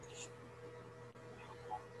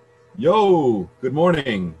Yo, good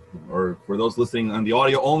morning. Or for those listening on the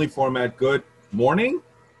audio only format, good morning.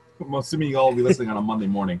 I'm assuming you all will be listening on a Monday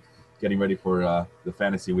morning, getting ready for the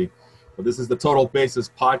fantasy week. But this is the Total Basis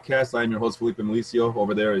podcast. I am your host, Felipe Milicio.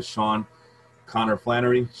 Over there is Sean Connor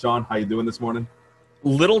Flannery. Sean, how you doing this morning?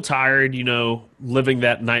 Little tired, living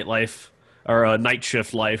that nightlife or night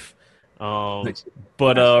shift life. Um,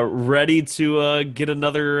 but Nice. ready to get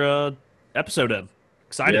another episode in.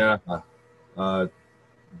 Excited. Yeah. Uh,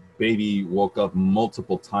 Baby woke up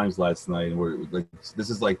multiple times last night, and we're like,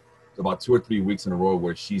 this is like about 2 or 3 weeks in a row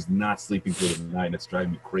where she's not sleeping through the night, and it's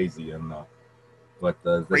driving me crazy. And but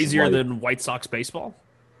this is Crazier why. than White Sox baseball.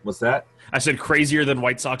 What's that? I said crazier than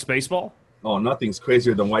White Sox baseball. Oh, nothing's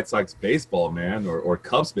crazier than White Sox baseball, man, or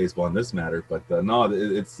Cubs baseball in this matter. But no,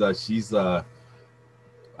 it's she's I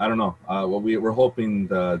don't know. Well, we're hoping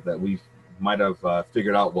that we might have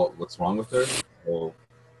figured out what's wrong with her. So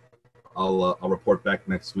I'll report back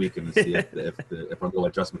next week and see if our little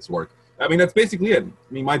adjustments work. I mean, that's basically it.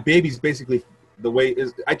 I mean, my baby's basically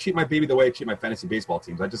I treat my baby the way I treat my fantasy baseball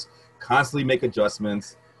teams. I just constantly make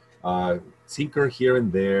adjustments, tinker here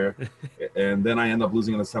and there, and then I end up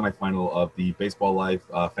losing in the semifinal of the Baseball Life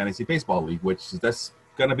Fantasy Baseball League, which that's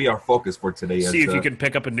going to be our focus for today. See if you can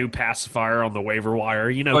pick up a new pacifier on the waiver wire.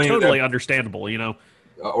 I mean, Totally understandable.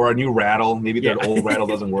 or a new rattle. Maybe the old rattle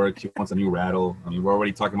doesn't work. She wants a new rattle. I mean, we're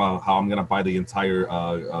already talking about how I'm going to buy the entire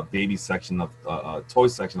baby section of toy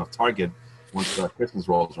section of Target once Christmas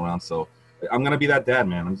rolls around. So I'm going to be that dad,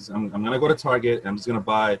 man. I'm going to go to Target. And I'm just going to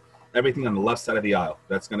buy everything on the left side of the aisle.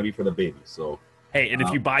 That's going to be for the baby. So Hey, and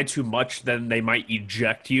if you buy too much, then they might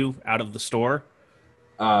eject you out of the store.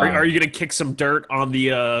 Are uh, you going to kick some dirt on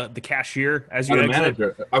the cashier as you the exit?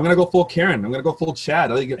 manager, I'm going to go full Karen. I'm going to go full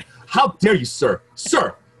Chad. How dare you, sir?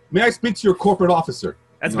 Sir, may I speak to your corporate officer?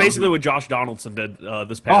 That's You know, basically what Josh Donaldson did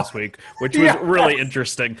this past week, which was yeah. really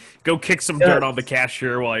interesting. Go kick some Yes. dirt on the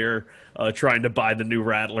cashier while you're trying to buy the new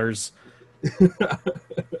Rattlers.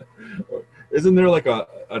 Isn't there like an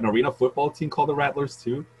arena football team called the Rattlers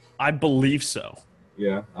too? I believe so.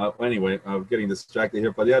 Yeah. Anyway, I'm getting distracted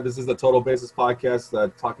here, but yeah, this is the Total Basis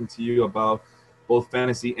podcast, talking to you about both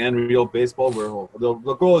fantasy and real baseball. Where the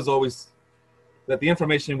goal is always that the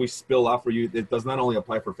information we spill out for you, it does not only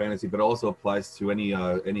apply for fantasy, but it also applies to any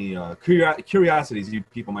curiosities you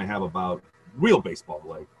people might have about real baseball.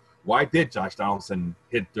 Like, why did Josh Donaldson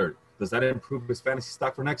hit dirt? Does that improve his fantasy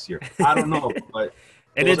stock for next year? I don't know, but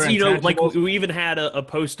And those are it's, like intangibles. we even had a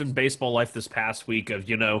post in Baseball Life this past week of,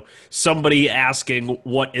 somebody asking,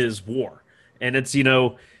 what is war? And it's,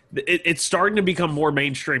 it's starting to become more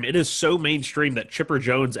mainstream. It is so mainstream that Chipper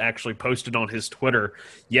Jones actually posted on his Twitter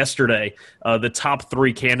yesterday the top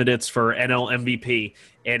three candidates for NL MVP.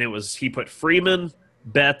 And he put Freeman,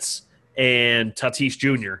 Betts, and Tatis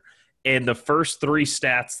Jr. And the first three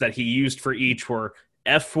stats that he used for each were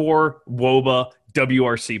F4, WOBA,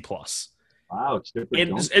 WRC plus. Wow, Chipper And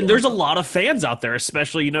Jones and going there's a up. lot of fans out there,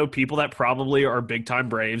 especially people that probably are big time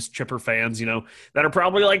Braves, Chipper fans, that are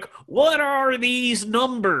probably like, "What are these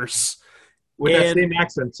numbers?" With that And same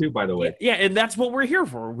accent too, by the yeah, way. yeah, and that's what we're here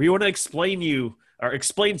for. We want to explain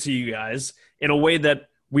to you guys in a way that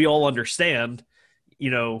we all understand, you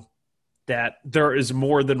know, that there is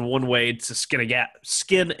more than one way to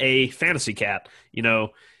skin a fantasy cat.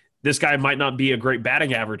 This guy might not be a great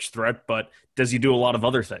batting average threat, but does he do a lot of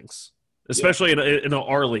other things? Yeah, Especially in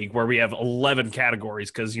our league where we have 11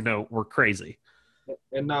 categories because we're crazy.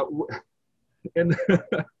 and and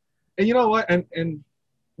and you know what? And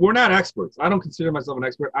we're not experts. I don't consider myself an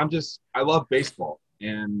expert. I love baseball,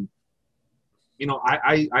 and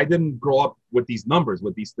I didn't grow up with these numbers,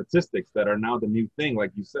 with these statistics that are now the new thing.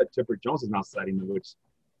 Like you said, Chipper Jones is now citing them, which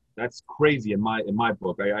that's crazy in my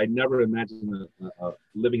book. I never imagined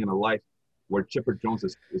living in a life where Chipper Jones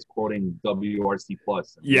is quoting WRC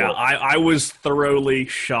plus and Yeah, war. I was thoroughly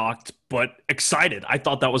shocked, but excited. I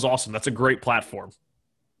thought that was awesome. That's a great platform.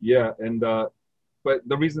 Yeah, and but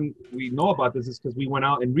the reason we know about this is because we went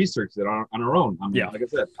out and researched it on our own. I mean, Yeah. like I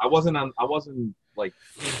said, I wasn't like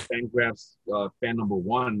Fangraphs fan number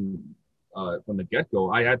one from the get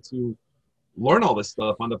go. I had to learn all this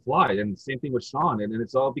stuff on the fly, and same thing with Sean. And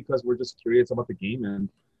it's all because we're just curious about the game, and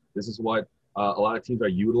this is what a lot of teams are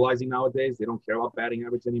utilizing nowadays. They don't care about batting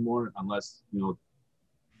average anymore unless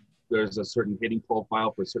there's a certain hitting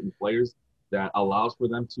profile for certain players that allows for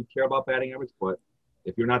them to care about batting average. But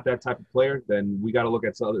if you're not that type of player, then we got to look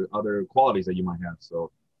at some other qualities that you might have.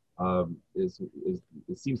 So it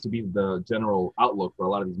seems to be the general outlook for a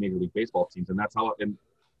lot of these Major League Baseball teams, and that's how it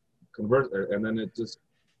converts. And then it just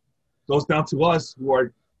goes down to us who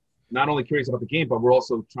are not only curious about the game, but we're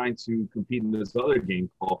also trying to compete in this other game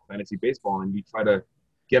called fantasy baseball, and we try to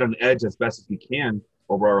get an edge as best as we can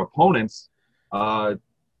over our opponents.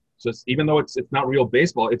 Just even though it's not real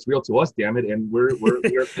baseball, it's real to us, damn it, and we're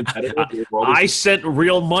competitive. I sent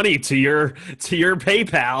real money to your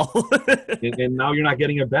PayPal, and now you're not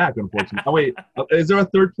getting it back, unfortunately. Oh wait, is there a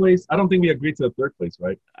third place? I don't think we agreed to a third place,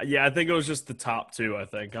 right? Yeah, I think it was just the top two. I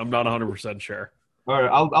think I'm not 100% sure. All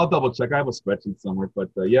right, I'll double check. I have a spreadsheet somewhere, but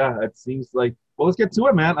yeah, it seems like. Well, let's get to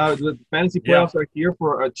it, man. The fantasy playoffs are here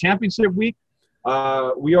for a championship week.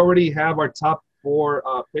 We already have our top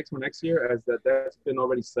 4 picks for next year, as that's been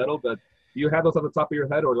already settled. But do you have those at the top of your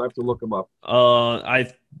head, or do I have to look them up?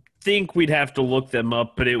 I think we'd have to look them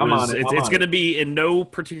up, but it's going to be in no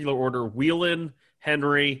particular order: Whelan,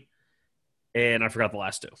 Henry, and I forgot the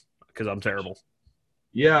last 2 because I'm terrible.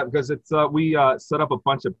 Yeah, because it's we set up a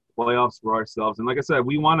bunch of playoffs for ourselves, and like I said,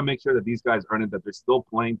 we want to make sure that these guys earn it, that they're still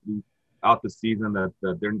playing throughout the season, that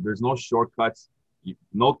there's no shortcuts,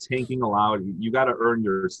 no tanking allowed. You got to earn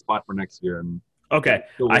your spot for next year. And okay,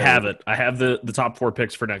 I have it. I have the top 4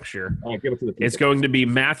 picks for next year. All right, give it to the people. It's going to be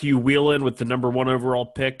Matthew Whelan with the number 1 overall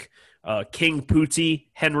pick, King Pooty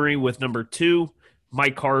Henry with number 2,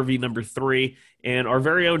 Mike Harvey number 3, and our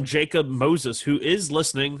very own Jacob Moses, who is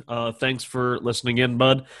listening. Thanks for listening in,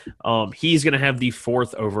 bud. He's going to have the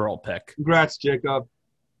 4th overall pick. Congrats, Jacob.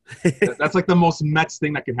 That's like the most Mets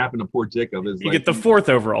thing that can happen to poor Jacob. Is you get the 4th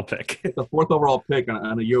overall pick. The 4th overall pick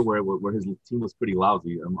on a year where his team was pretty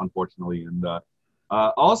lousy, unfortunately. And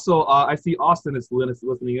also, I see Austin is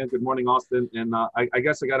listening in. Good morning, Austin. And I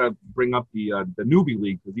guess I got to bring up the newbie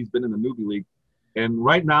league, because he's been in the newbie league. And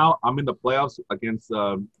right now, I'm in the playoffs against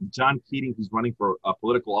John Keating, who's running for a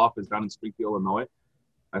political office down in Springfield, Illinois.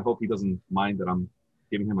 I hope he doesn't mind that I'm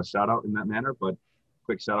giving him a shout-out in that manner, but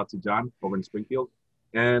quick shout-out to John over in Springfield.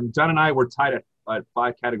 And John and I were tied at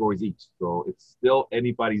 5 categories each, so it's still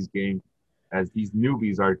anybody's game, as these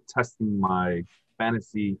newbies are testing my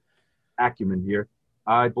fantasy acumen here.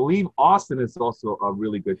 I believe Austin is also a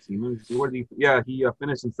really good team. He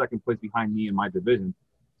finished in 2nd place behind me in my division.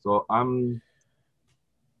 So I'm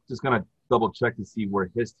just gonna double check to see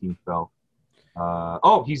where his team fell.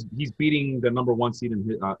 He's beating the number 1 seed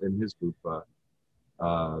in his group,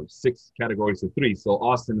 6 categories to 3. So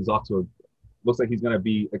Austin is off to looks like he's gonna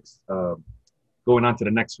be going on to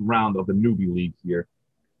the next round of the newbie league here.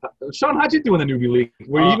 Sean, how'd you do in the newbie league?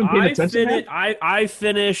 Were you even paying attention? I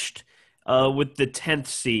finished with the 10th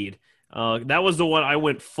seed. That was the one I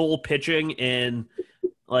went full pitching, and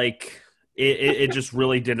like it just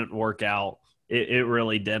really didn't work out. It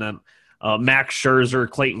really didn't. Max Scherzer,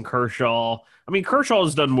 Clayton Kershaw. I mean, Kershaw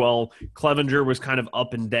has done well. Clevenger was kind of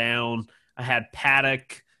up and down. I had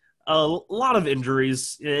Paddock. A lot of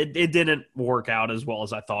injuries. It didn't work out as well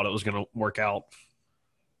as I thought it was going to work out.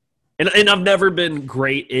 And I've never been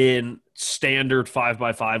great in standard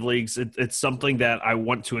 5x5 leagues. It's something that I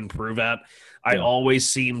want to improve at. I always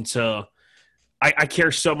seem to – I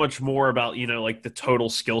care so much more about, like the total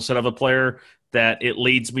skill set of a player, that it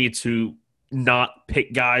leads me to not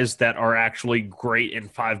pick guys that are actually great in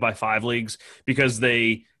 5x5 leagues because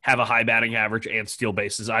they have a high batting average and steal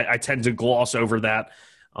bases. I tend to gloss over that,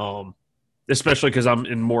 especially because I'm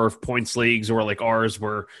in more of points leagues or like ours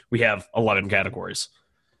where we have 11 categories.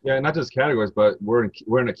 Yeah, not just categories, but we're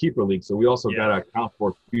in a keeper league, so we also got to account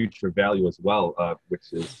for future value as well,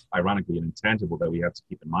 which is ironically an intangible that we have to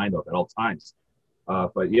keep in mind of at all times.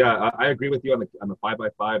 But yeah, I agree with you on the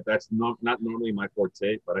 5x5. That's not normally my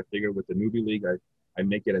forte, but I figured with the newbie league, I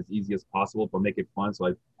make it as easy as possible, but make it fun. So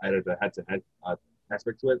I added a head-to-head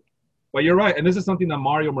aspect to it. But you're right, and this is something that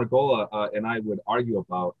Mario Margola and I would argue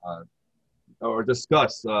about or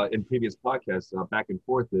discuss in previous podcasts back and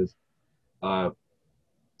forth. Is that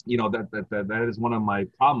is one of my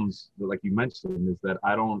problems, like you mentioned, is that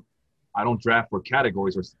I don't draft for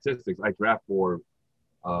categories or statistics. I draft for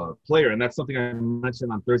player, and that's something I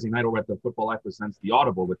mentioned on Thursday night over at the Football Life Presents The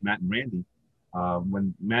Audible with Matt and Randy.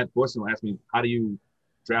 When Matt Bushnell asked me, how do you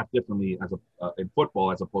draft differently in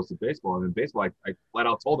football as opposed to baseball? And in baseball, I flat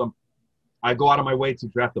out told him, I go out of my way to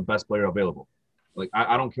draft the best player available. Like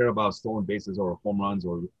I don't care about stolen bases or home runs,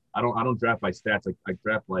 or I don't draft by stats. I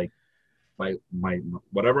draft like by my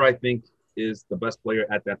whatever I think is the best player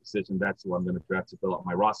at that position. That's who I'm going to draft to fill out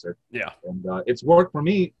my roster. Yeah, and it's worked for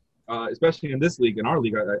me. Especially in this league, in our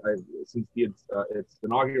league, I since its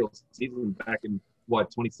inaugural season back in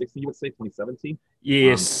 2016, you would say 2017?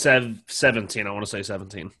 Yeah, 17. I want to say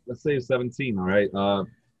 17. Let's say 17. All right.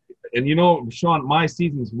 And Sean, my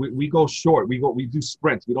seasons we go short. We do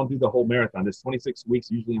sprints. We don't do the whole marathon. There's 26 weeks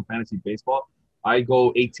usually in fantasy baseball. I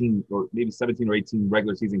go 18 or maybe 17 or 18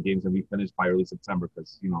 regular season games, and we finish by early September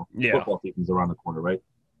because football season's around the corner, right?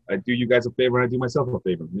 I do you guys a favor, and I do myself a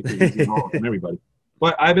favor. Make it easy from everybody.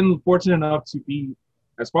 But I've been fortunate enough to be,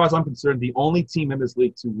 as far as I'm concerned, the only team in this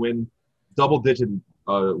league to win double-digit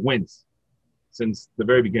wins since the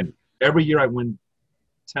very beginning. Every year I win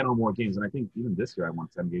 10 or more games, and I think even this year I won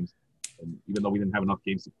 10 games, and even though we didn't have enough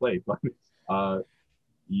games to play. But no,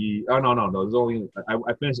 it was only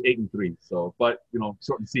I finished 8-3. So, but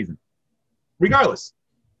shortened season. Regardless,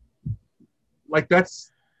 like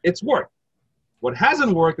it's worked. What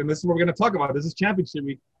hasn't worked, and this is what we're going to talk about. This is championship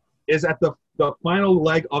week, is at the final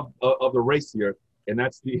leg of the race here, and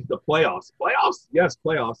that's the playoffs. Playoffs, yes,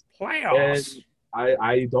 playoffs. Playoffs. And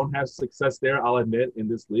I don't have success there, I'll admit, in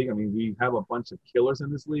this league. I mean, we have a bunch of killers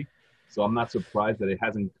in this league, so I'm not surprised that it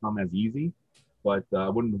hasn't come as easy. But I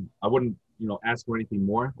wouldn't ask for anything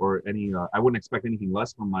more or I wouldn't expect anything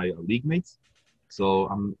less from my league mates.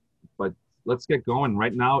 So but let's get going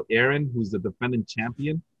right now. Erin, who's the defending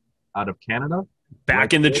champion out of Canada,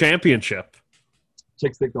 back in the championship.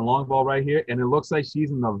 Chick stick the long ball right here, and it looks like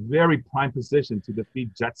she's in a very prime position to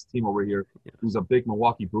defeat Jets team over here, who's a big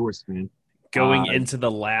Milwaukee Brewers fan. Going into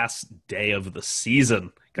the last day of the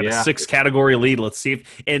season. Got a 6-category lead. Let's see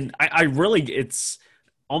if – and I really – it's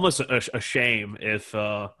almost a shame if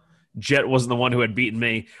Jet wasn't the one who had beaten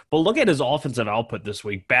me. But look at his offensive output this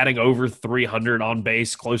week, batting over 300 on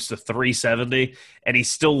base, close to 370, and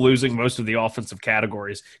he's still losing most of the offensive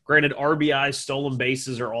categories. Granted, RBI, stolen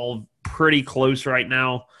bases are all pretty close right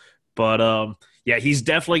now. But, he's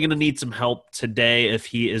definitely going to need some help today if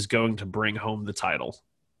he is going to bring home the title.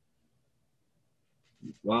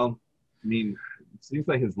 Well, I mean, it seems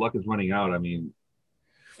like his luck is running out. I mean,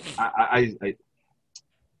 I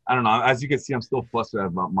don't know. As you can see, I'm still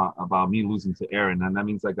flustered about me losing to Erin, and that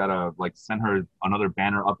means I gotta send her another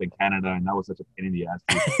banner up in Canada, and that was such a pain in the ass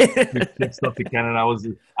to get stuff to Canada.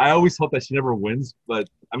 I always hope that she never wins, but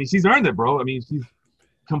I mean, she's earned it, bro. I mean, she's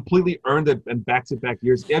completely earned it in back-to-back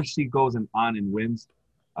years if she goes on and wins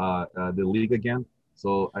the league again.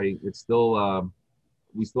 So it's still.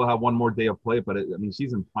 We still have one more day of play, but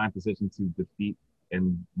she's in prime position to defeat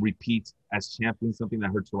and repeat as champion, something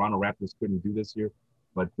that her Toronto Raptors couldn't do this year.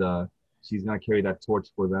 But she's going to carry that torch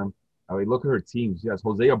for them. I mean, look at her team. She has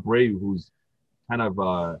Jose Abreu, who's kind of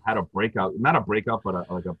had a breakout, not a breakout, but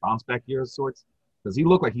a bounce back year of sorts, because he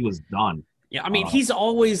looked like he was done. Yeah, I mean, he's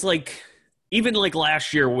always even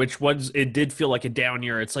last year, it did feel like a down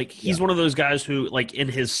year. It's like he's one of those guys who, in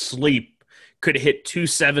his sleep, could hit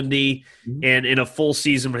 270 and in a full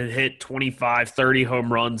season would hit 25, 30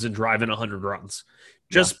 home runs and drive in 100 runs.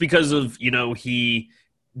 Just because of, he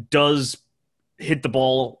does hit the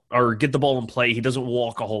ball or get the ball in play. He doesn't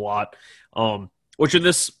walk a whole lot. Which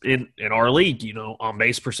in our league, on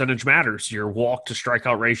base percentage matters. Your walk to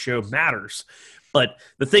strikeout ratio matters. But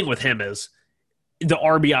the thing with him is the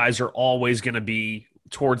RBIs are always going to be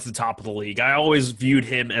towards the top of the league. I always viewed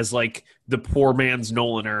him as the poor man's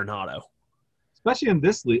Nolan Arenado. Especially in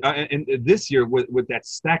this league, and this year with that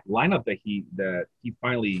stacked lineup that he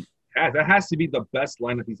finally has, that has to be the best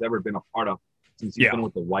lineup he's ever been a part of since he's been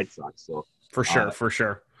with the White Sox. So for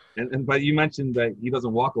sure. But you mentioned that he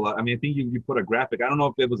doesn't walk a lot. I mean, I think you put a graphic. I don't know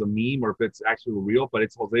if it was a meme or if it's actually real, but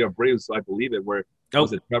it's Jose Abreu, so I believe it. Where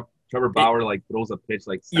was it Trevor Bauer throws a pitch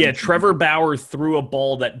Trevor Bauer threw a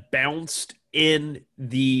ball that bounced in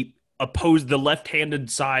the left-handed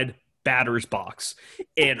side batter's box,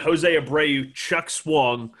 and Jose Abreu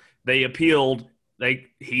swung. They appealed.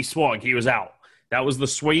 He swung. He was out. That was the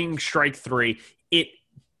swinging strike 3. It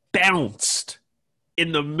bounced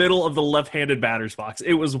in the middle of the left-handed batter's box.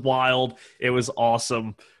 It was wild. It was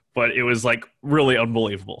awesome, but it was really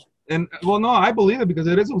unbelievable. And well, no, I believe it because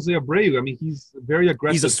it is Jose Abreu. I mean, he's very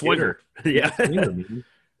aggressive. He's a swinger. Yeah,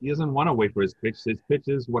 he doesn't want to wait for his pitch. His pitch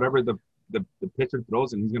is whatever the pitcher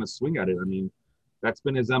throws, and he's going to swing at it. I mean, that's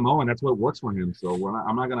been his MO, and that's what works for him. So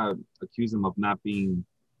I'm not going to accuse him of not being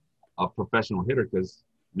a professional hitter because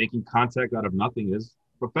making contact out of nothing is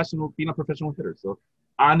being a professional hitter. So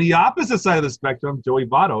on the opposite side of the spectrum, Joey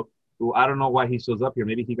Votto, who I don't know why he shows up here.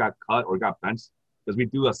 Maybe he got cut or got benched because we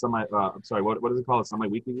do a what is it called? A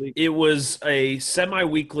semi-weekly league? It was a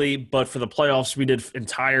semi-weekly, but for the playoffs, we did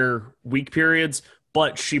entire week periods,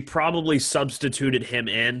 but she probably substituted him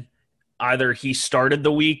in. Either he started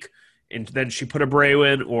the week and then she put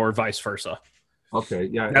Abreu in, or vice versa. Okay,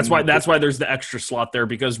 yeah. That's why there's the extra slot there,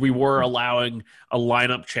 because we were allowing a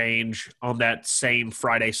lineup change on that same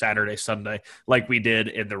Friday, Saturday, Sunday, like we did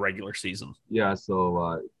in the regular season. Yeah.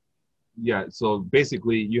 So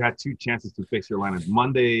basically, you had 2 chances to fix your lineup.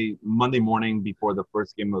 Monday morning before the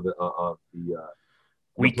first game of the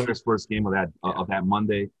week, the player's first game of that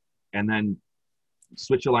Monday, and then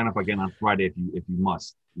switch your lineup again on Friday if you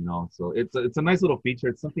must. So it's a nice little feature.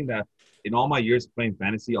 It's something that in all my years playing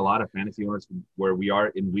fantasy, a lot of fantasy owners where we are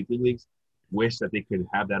in weekly leagues wish that they could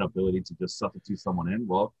have that ability to just substitute someone in.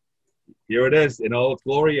 Well, here it is in all its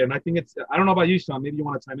glory. And I think I don't know about you, Sean, maybe you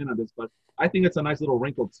want to chime in on this, but I think it's a nice little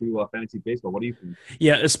wrinkle to fantasy baseball. What do you think?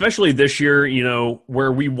 Yeah, especially this year,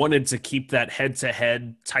 where we wanted to keep that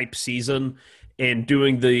head-to-head type season and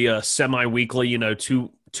doing the semi-weekly, two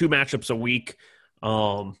matchups a week.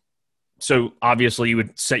 So obviously you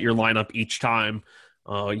would set your lineup each time.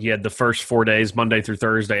 You had the first 4 days, Monday through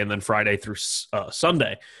Thursday, and then Friday through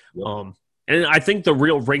Sunday. Yep. And I think the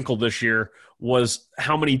real wrinkle this year was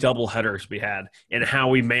how many doubleheaders we had and how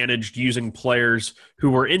we managed using players who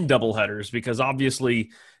were in doubleheaders, because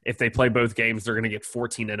obviously if they play both games, they're going to get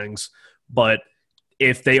 14 innings. But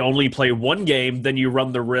if they only play one game, then you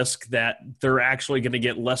run the risk that they're actually going to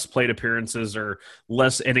get less plate appearances or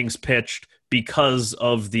less innings pitched because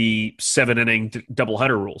of the 7-inning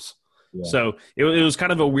doubleheader rules. Yeah. So it was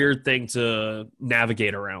kind of a weird thing to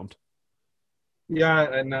navigate around. Yeah,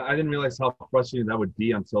 and I didn't realize how frustrating that would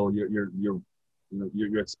be until you're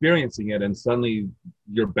experiencing it, and suddenly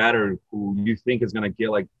your batter, who you think is going to get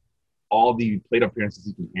like all the plate appearances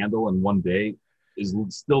he can handle in one day, is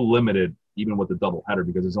still limited even with the doubleheader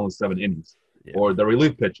because there's only 7 innings. Yeah. Or the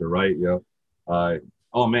relief pitcher, right?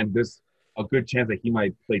 Oh man, there's a good chance that he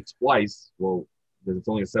might play twice. Well, because it's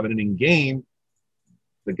only a 7-inning game,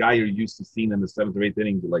 the guy you're used to seeing in the 7th or 8th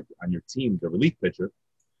inning, like on your team, the relief pitcher,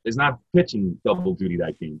 is not pitching double duty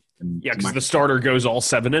that game. And yeah, because the starter goes all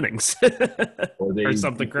 7 innings. or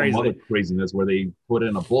something crazy. Some other craziness where they put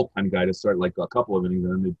in a bullpen guy to start like a couple of innings,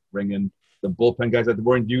 and then they bring in the bullpen guys that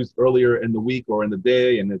weren't used earlier in the week or in the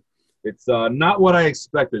day, and it's not what I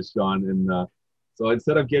expected, Sean. And so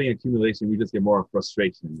instead of getting accumulation, we just get more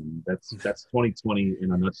frustration, and that's 2020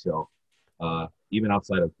 in a nutshell, even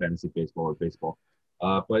outside of fantasy baseball or baseball.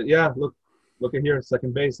 But yeah, look at here,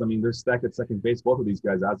 second base. I mean, they're stacked at second base. Both of these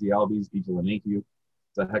guys, Ozzie Albies, DJ LeMahieu.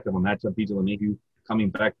 It's a heck of a matchup. DJ LeMahieu coming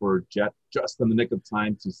back for Jet just in the nick of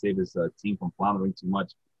time to save his team from floundering too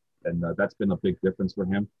much, and that's been a big difference for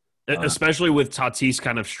him. Especially with Tatis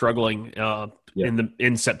kind of struggling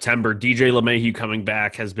in September. DJ LeMahieu coming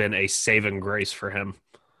back has been a saving grace for him.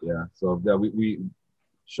 Yeah, so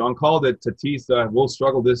Sean called it. Tatis will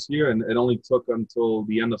struggle this year, and it only took until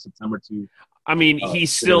the end of September to. I mean, he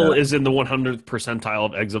still is in the 100th percentile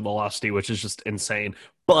of exit velocity, which is just insane.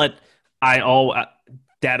 But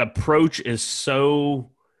that approach is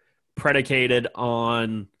so predicated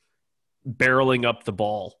on barreling up the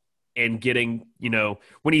ball and getting,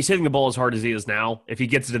 when he's hitting the ball as hard as he is now, if he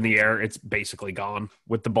gets it in the air, it's basically gone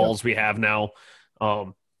with the balls we have now.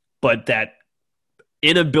 But that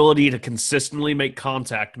inability to consistently make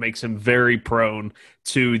contact makes him very prone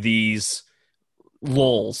to these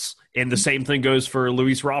lulls. And the same thing goes for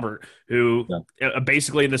Luis Robert, who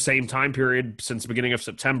basically in the same time period since the beginning of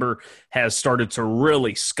September has started to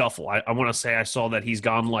really scuffle. I want to say I saw that he's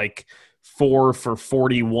gone like 4 for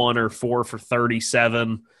 41 or 4 for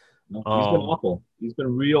 37. No, he's been awful. He's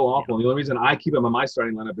been real awful. Yeah. The only reason I keep him in my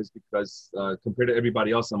starting lineup is because compared to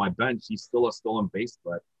everybody else on my bench, he's still a stolen base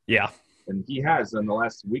threat. Yeah. And he has in the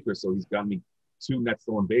last week or so, he's gotten me 2 net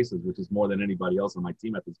stolen bases, which is more than anybody else on my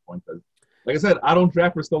team at this point. Because, like I said, I don't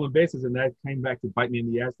draft for stolen bases, and that came back to bite me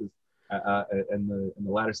in the ass in the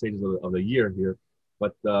latter stages of the year here.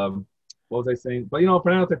 But what was I saying? But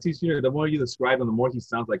Fernando Tatis Jr., the more you describe him, the more he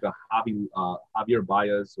sounds like a Javier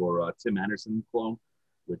Baez or a Tim Anderson clone,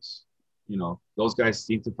 which those guys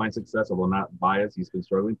seem to find success, although not Baez. He's been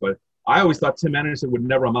struggling, but I always thought Tim Anderson would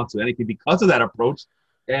never amount to anything because of that approach.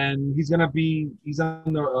 And he's on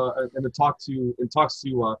the talks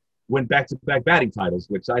to win back-to-back batting titles,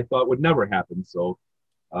 which I thought would never happen. So,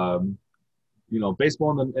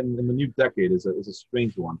 baseball in the new decade is a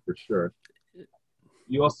strange one for sure.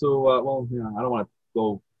 You also, I don't want to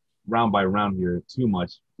go round by round here too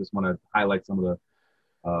much. Just want to highlight some of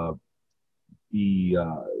the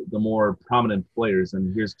more prominent players.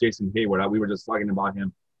 And here's Jason Hayward. We were just talking about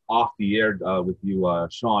him off the air with you,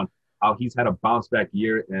 Sean, how he's had a bounce back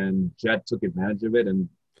year, and Jet took advantage of it, and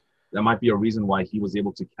that might be a reason why he was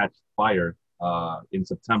able to catch fire in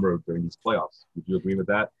September during these playoffs. Would you agree with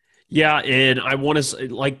that? Yeah, and I want to say,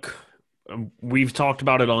 we've talked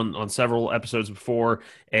about it on several episodes before,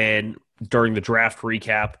 and during the draft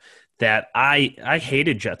recap, that I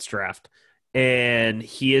hated Jet's draft, and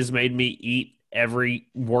he has made me eat every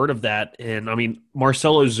word of that. And I mean,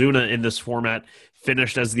 Marcell Ozuna in this format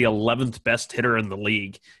finished as the 11th best hitter in the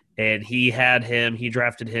league. And he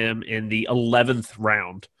drafted him in the 11th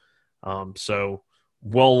round. So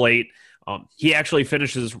well late. He actually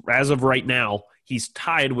finishes, as of right now, he's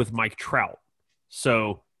tied with Mike Trout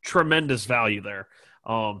So tremendous value there.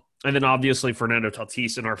 And then obviously Fernando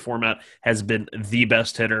Tatis in our format has been the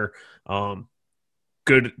best hitter.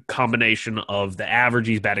 Good combination of the average.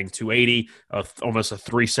 He's batting 280, almost a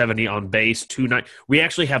 370 on base, 29. We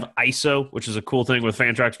actually have ISO, which is a cool thing with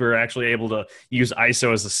Fantrax. We were actually able to use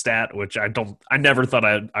ISO as a stat, which I never thought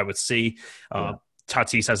I would see.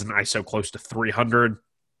 Tatis has an ISO close to 300.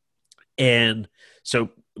 And so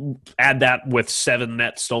add that with 7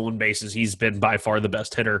 net stolen bases. He's been by far the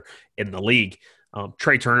best hitter in the league.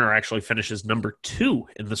 Trey Turner actually finishes number 2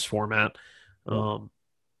 in this format.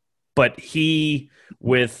 But he,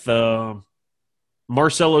 with Marcell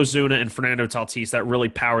Ozuna and Fernando Tatis, that really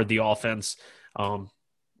powered the offense. DJ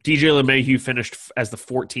LeMahieu finished as the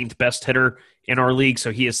 14th best hitter in our league,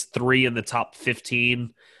 so he has 3 in the top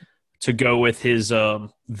 15 to go with his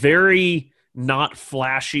very not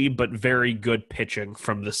flashy but very good pitching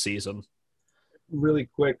from this season. Really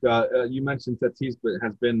quick, you mentioned Tatis, but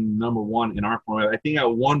has been number 1 in our format. I think at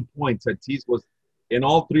one point Tatis was in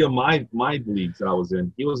all 3 of my leagues that I was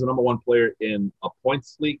in. He was the number 1 player in a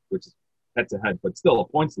points league, which is head-to-head, but still a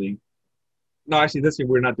points league. No, actually, this year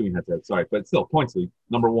we're not doing head-to-head, sorry, but still points league,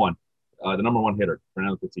 number 1, the number 1 hitter,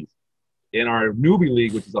 Fernando Tatis. In our newbie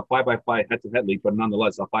league, which is a 5x5 head-to-head league, but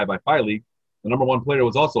nonetheless a 5x5 league, the number 1 player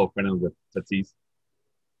was also Fernando Tatis.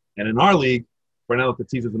 And in our league, Fernando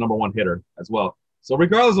Tatis is the number 1 hitter as well. So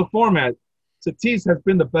regardless of format, Tatis has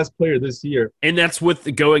been the best player this year. And that's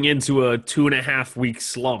with going into a 2.5-week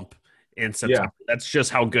slump in September. Yeah. That's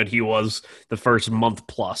just how good he was the first month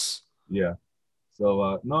plus. Yeah.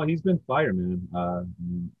 So, no, he's been fire, man.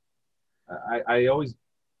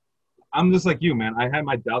 I'm just like you, man. I had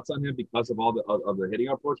my doubts on him because of all the hitting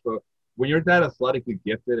approach, but when you're that athletically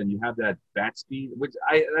gifted and you have that bat speed,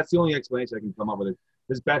 that's the only explanation I can come up with.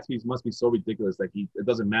 His bat speed must be so ridiculous that it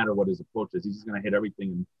doesn't matter what his approach is. He's just going to hit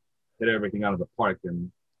everything out of the park,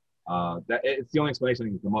 and that it's the only explanation I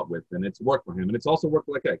can come up with, and it's worked for him, and it's also worked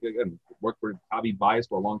worked for Javi Baez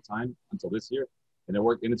for a long time until this year, and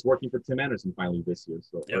it's working for Tim Anderson finally this year,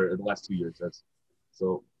 or the last 2 years.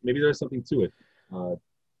 So maybe there's something to it,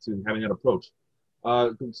 to having that approach.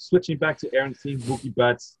 Switching back to Aaron's team, Mookie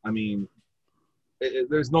Betts. I mean,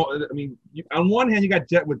 on one hand you got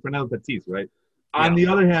Jet with Fernando Tatis, right? Yeah. On the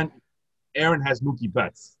other hand, Aaron has Mookie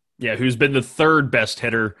Betts. Yeah, who's been the 3rd best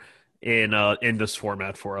hitter in this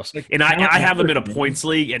format for us. And I have him in a points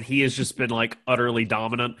league, and he has just been like utterly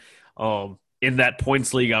dominant. In that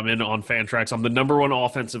points league I'm in on Fantrax, I'm the number 1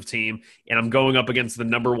 offensive team, and I'm going up against the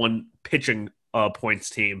number 1 pitching points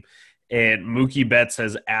team. And Mookie Betts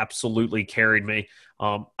has absolutely carried me.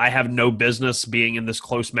 I have no business being in this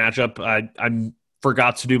close matchup. I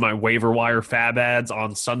forgot to do my waiver wire fab ads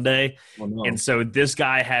on Sunday. Oh, no. And so this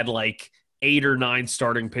guy had like 8 or 9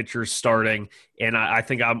 starting pitchers starting, and I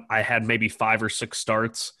think I had maybe 5 or 6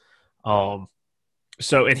 starts. And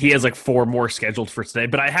he has like 4 more scheduled for today.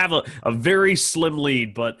 But I have a very slim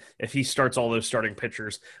lead, but if he starts all those starting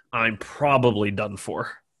pitchers, I'm probably done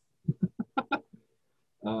for.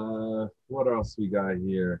 What else we got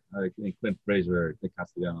here? I think Clint Frazier, Nick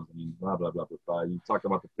Castellanos, blah, blah, blah, blah. You talked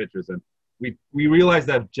about the pitchers, and we realized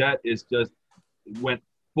that Jet went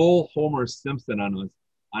full Homer Simpson on us.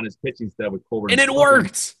 On his pitching staff with Corbin. And it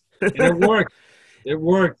worked. It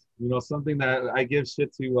worked. Something that I give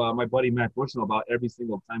shit to my buddy Matt Bushnell about every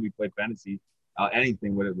single time we play fantasy,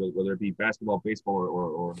 anything, whether it be basketball, baseball,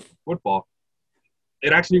 or football.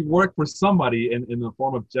 It actually worked for somebody in the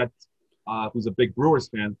form of Jet, who's a big Brewers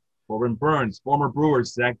fan, Corbin Burns, former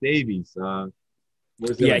Brewers, Zach Davies.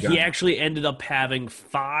 He actually ended up having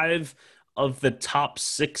 5 of the top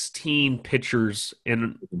 16 pitchers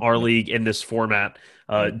in our league in this format.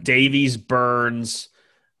 Davies, Burns,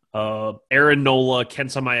 Aaron Nola,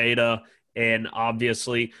 Kenta Maeda, and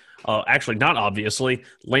obviously,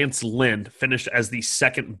 Lance Lynn finished as the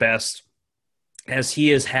 2nd best, as he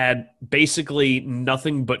has had basically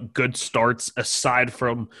nothing but good starts aside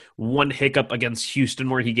from one hiccup against Houston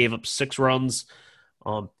where he gave up 6 runs.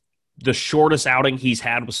 The shortest outing he's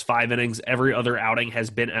had was 5 innings. Every other outing has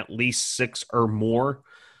been at least 6 or more.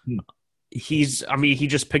 He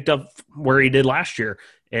just picked up where he did last year.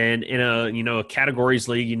 And in a categories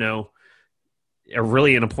league,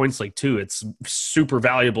 really in a points league too, it's super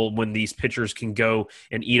valuable when these pitchers can go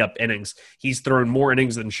and eat up innings. He's thrown more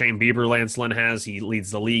innings than Shane Bieber, Lance Lynn has. He leads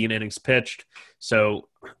the league in innings pitched. So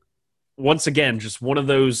once again, just one of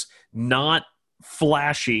those not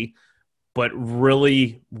flashy, but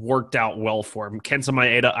really worked out well for him. Kenta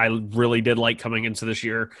Maeda, I really did like coming into this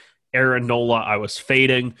year. Aaron Nola, I was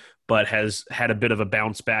fading, but has had a bit of a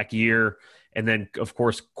bounce back year. And then, of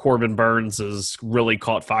course, Corbin Burns has really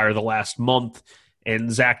caught fire the last month. And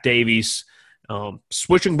Zach Davies,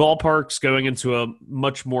 switching ballparks, going into a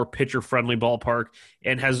much more pitcher-friendly ballpark,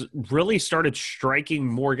 and has really started striking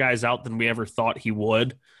more guys out than we ever thought he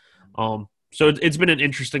would. So it's been an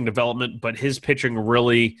interesting development, but his pitching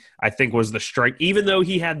really, I think, was the strike. Even though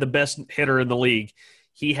he had the best hitter in the league,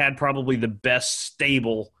 he had probably the best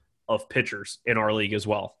stable of pitchers in our league as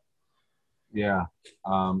well. Yeah,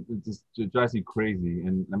 it drives me crazy.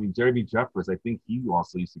 And I mean, Jeremy Jeffress, I think he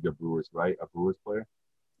also used to get Brewers, right? A Brewers player.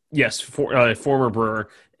 Yes, former Brewer,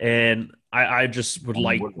 and I just would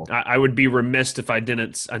I would be remiss if I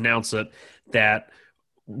didn't announce it that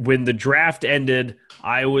when the draft ended,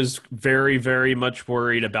 I was very, very much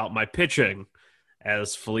worried about my pitching,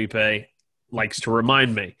 as Felipe likes to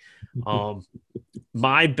remind me.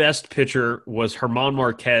 My best pitcher was German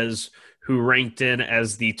Marquez, who ranked in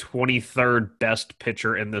as the 23rd best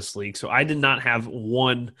pitcher in this league. So I did not have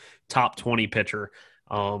one top 20 pitcher.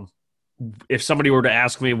 If somebody were to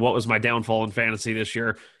ask me what was my downfall in fantasy this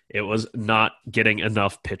year, it was not getting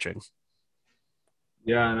enough pitching.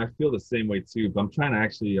 Yeah, and I feel the same way too. But I'm trying to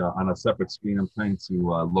actually, on a separate screen, I'm trying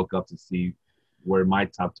to look up to see where my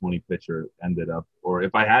top 20 pitcher ended up, or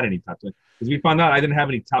if I had any top 20. Because we found out I didn't have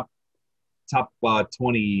any top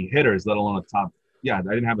 20 hitters, let alone a top. Yeah, I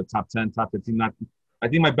didn't have a top 10, top 15. I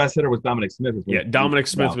think my best hitter was Dominic Smith. Yeah, Dominic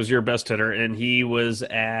Smith was your best hitter, and he was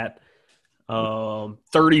at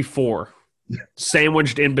 34,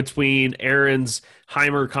 sandwiched in between Aaron's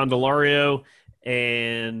Heimer Candelario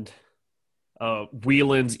and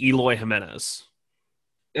Whelan's Eloy Jimenez.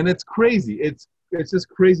 And it's crazy. It's just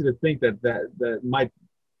crazy to think that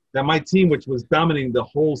my team, which was dominating the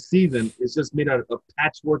whole season, is just made out of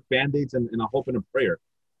patchwork band-aids and a hope and a prayer.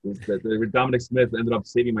 That Dominic Smith ended up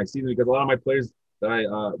saving my season because a lot of my players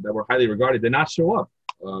that were highly regarded did not show up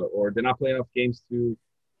or did not play enough games to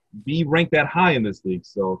be ranked that high in this league.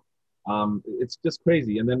 So it's just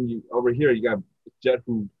crazy. And then over here you got Jet,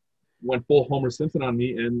 who went full Homer Simpson on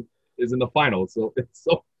me and is in the final. So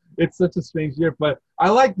it's such a strange year. But I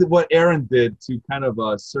like what Aaron did to kind of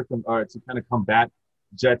combat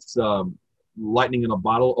Jet's lightning in a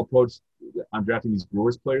bottle approach on drafting these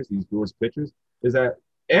Brewers players, these Brewers pitchers, is that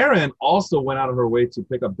Aaron also went out of her way to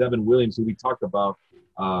pick up Devin Williams, who we talked about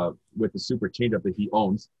with the super changeup that he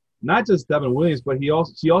owns. Not just Devin Williams, but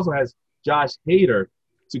she also has Josh Hader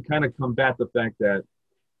to kind of combat the fact that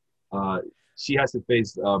she has to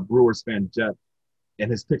face Brewers fan Jet and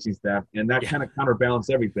his pitching staff, and that kind of counterbalanced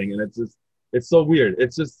everything. And it's so weird.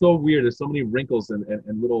 It's just so weird. There's so many wrinkles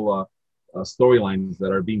and little storylines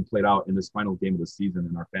that are being played out in this final game of the season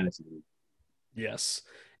in our fantasy league. Yes,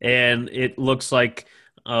 and it looks like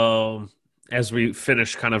as we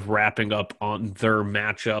finish kind of wrapping up on their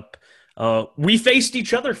matchup, we faced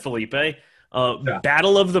each other, Felipe.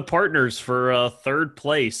 Battle of the partners for third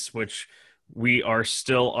place, which we are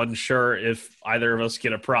still unsure if either of us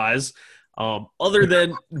get a prize. Other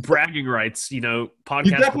than bragging rights, podcast.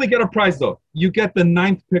 You definitely get a prize, though. You get the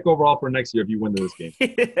 9th pick overall for next year if you win this game.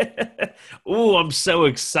 Ooh, I'm so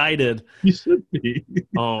excited. You should be.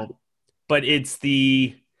 But it's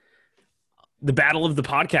the battle of the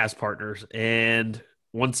podcast partners, and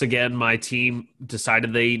once again, my team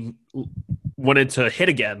decided they wanted to hit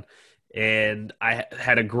again, and I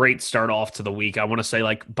had a great start off to the week. I want to say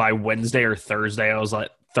like by Wednesday or Thursday, I was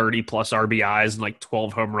like 30 plus RBIs and like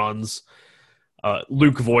 12 home runs.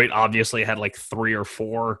 Luke Voigt obviously had like 3 or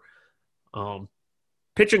 4.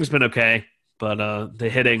 Pitching's been okay, but the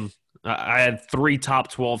hitting, I had 3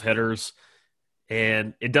 top 12 hitters,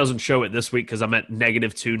 and it doesn't show it this week because I'm at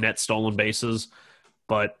 -2 net stolen bases.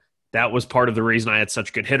 But that was part of the reason I had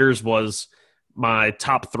such good hitters was my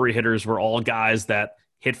top 3 hitters were all guys that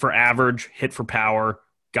hit for average, hit for power,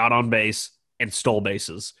 got on base, and stole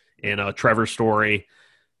bases in Trevor Story,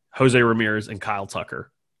 Jose Ramirez, and Kyle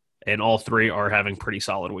Tucker. And all 3 are having pretty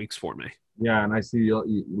solid weeks for me. Yeah, and I see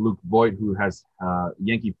Luke Voigt, who has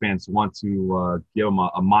Yankee fans want to give him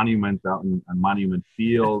a monument out on Monument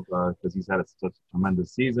Field because he's had such a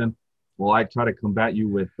tremendous season. Well, I try to combat you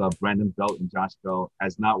with Brandon Belt and Josh Bell.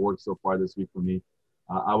 Has not worked so far this week for me.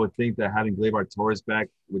 I would think that having Gleyber Torres back,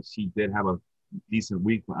 which he did have a decent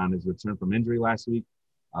week on his return from injury last week,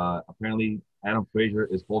 apparently Adam Frazier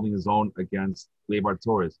is holding his own against Gleyber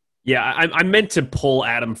Torres. Yeah, I meant to pull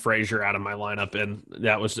Adam Frazier out of my lineup, and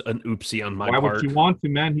that was an oopsie on my part. Why would you want to,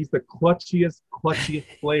 man? He's the clutchiest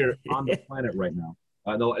player on the planet right now.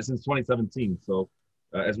 Since 2017. So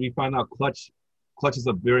as we find out, clutch is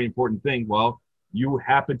a very important thing. Well, you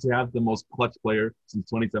happen to have the most clutch player since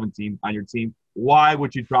 2017 on your team. Why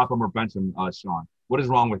would you drop him or bench him, Sean? What is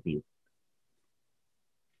wrong with you?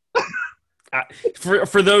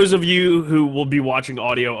 For those of you who will be watching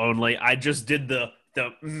audio only, I just did the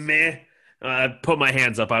meh Put my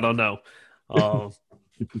hands up. I don't know.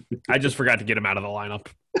 I just forgot to get him out of the lineup.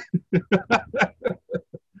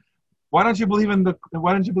 Why don't you believe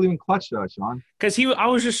in Clutch, Sean? Because I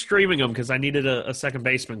was just streaming him because I needed a second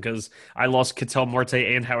baseman because I lost Ketel Marte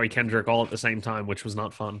and Howie Kendrick all at the same time, which was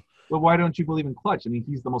not fun. But why don't you believe in Clutch? I mean,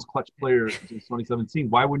 he's the most clutch player since 2017.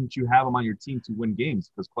 Why wouldn't you have him on your team to win games?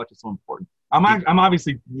 Because Clutch is so important. I'm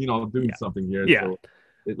obviously doing something here. Yeah.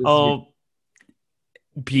 So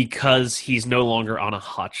because he's no longer on a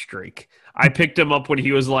hot streak. I picked him up when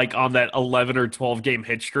he was like on that 11 or 12 game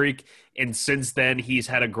hit streak, and since then he's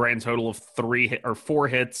had a grand total of 4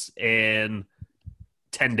 hits in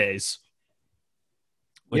 10 days,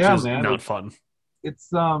 which is not fun. It's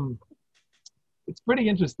pretty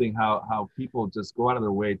interesting how people just go out of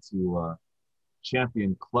their way to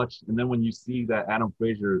champion Clutch, and then when you see that Adam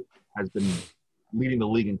Frazier has been leading the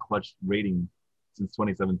league in clutch rating since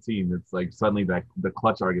 2017, it's like suddenly that the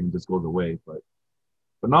Clutch argument just goes away. But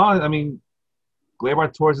no, I mean,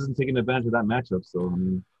 Gleyber Torres isn't taking advantage of that matchup, so I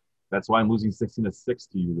mean, that's why I'm losing 16-6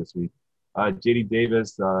 to you this week. JD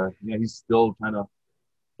Davis, he's still trying to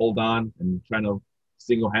hold on and trying to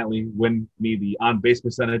single-handedly win me the on-base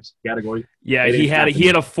percentage category. Yeah, he had a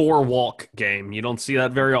 4-walk game. You don't see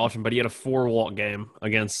that very often, but he had a 4-walk game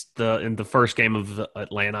in the first game of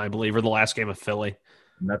Atlanta, I believe, or the last game of Philly.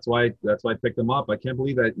 And that's why I picked him up. I can't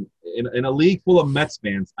believe that in a league full of Mets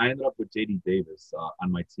fans, I ended up with JD Davis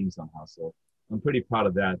on my team somehow. So I'm pretty proud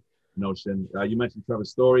of that notion. You mentioned Trevor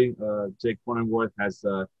Story. Jake Cronenworth has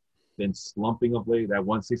been slumping of late. That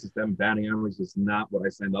 167 batting average is not what I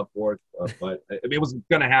signed up for. But I mean, it was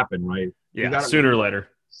going to happen, right? Yeah, sooner or later.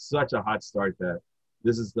 Such a hot start that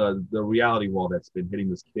this is the reality wall that's been hitting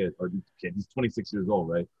this kid. He's 26 years old,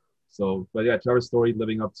 right? So, but yeah, Trevor Story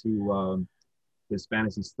living up to his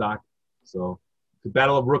fantasy stock. So the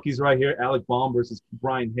battle of rookies right here. Alec Baum versus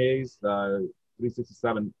Brian Hayes.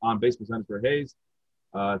 367 on base percentage for Hayes.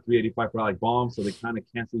 385 for Alec Baum. So they kind of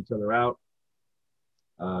cancel each other out.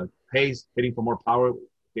 Hayes hitting for more power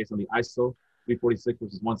based on the ISO. 346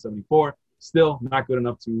 versus 174. Still not good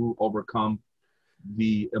enough to overcome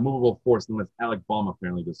the immovable force known as Alec Baum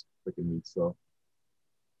apparently this freaking week. So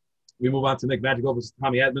we move on to Nick Madrigal versus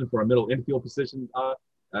Tommy Edman for a middle infield position.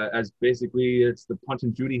 As basically it's the punch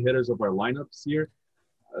and Judy hitters of our lineups here.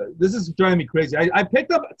 This is driving me crazy. I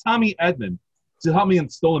picked up Tommy Edman to help me in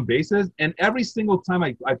stolen bases, and every single time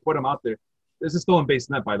I put him out there, this is stolen base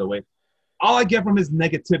net, by the way, all I get from his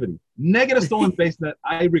negativity. Negative stolen base net.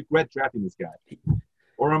 I regret drafting this guy.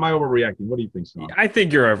 Or am I overreacting? What do you think, Sean? I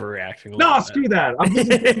think you're overreacting. No, screw that. I'm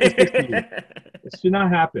losing 16-6. It should not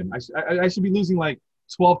happen. I should be losing like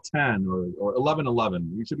 12-10 or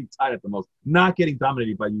 11-11. We should be tied at the most. Not getting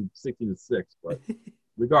dominated by you 16-6. But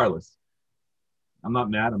regardless, I'm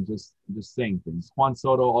not mad. I'm just saying things. Juan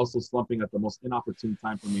Soto also slumping at the most inopportune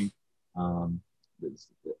time for me. I'm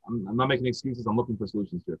not making excuses. I'm looking for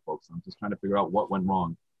solutions here, folks. I'm just trying to figure out what went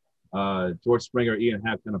wrong. George Springer, Ian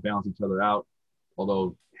Happ kind of balance each other out.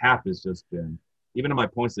 Although Happ has just been, even in my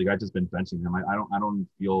points league, I've just been benching him. I don't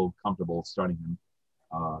feel comfortable starting him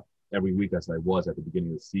every week as I was at the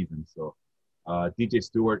beginning of the season. So DJ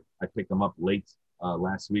Stewart, I picked him up late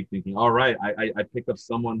last week thinking, all right, I picked up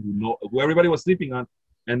someone who everybody was sleeping on,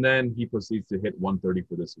 and then he proceeds to hit 130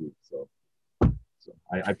 for this week. So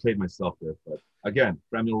I played myself there. But again,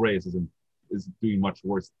 Franmil Reyes is doing much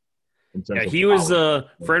worse. He was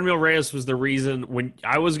Franmil Reyes was the reason when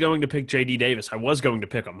I was going to pick JD Davis. I was going to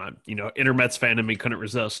pick him. Intermets fan in me couldn't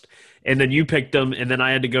resist. And then you picked him, and then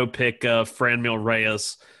I had to go pick Franmil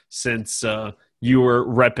Reyes since you were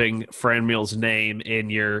repping Franmil's name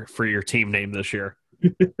for your team name this year.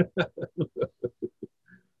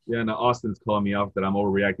 Yeah, no, Austin's calling me out that I'm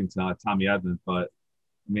overreacting to Tommy Edman, but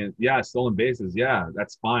I mean, yeah, stolen bases, yeah,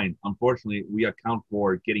 that's fine. Unfortunately, we account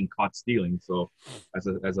for getting caught stealing. So, as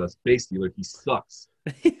a base stealer, he sucks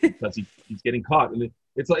because he's getting caught. And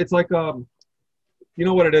it's like you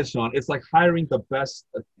know what it is, Sean? It's like hiring the best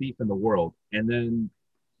thief in the world, and then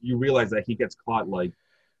you realize that he gets caught like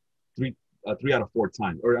three out of 4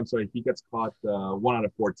 times, or I'm sorry, he gets caught 1 out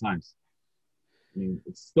of 4 times. I mean,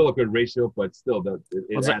 it's still a good ratio, but still,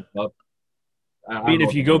 it adds up. I mean,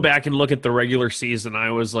 if you go back and look at the regular season, I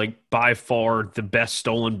was like by far the best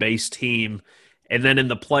stolen base team. And then in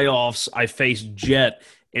the playoffs, I faced Jet,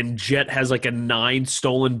 and Jet has like a 9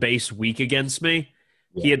 stolen base week against me.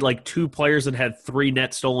 Yeah. He had like 2 players that had 3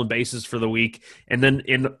 net stolen bases for the week. And then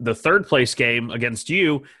in the third place game against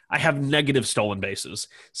you, I have negative stolen bases.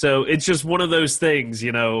 So it's just one of those things,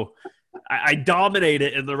 I dominate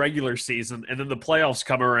it in the regular season, and then the playoffs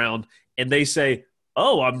come around and they say,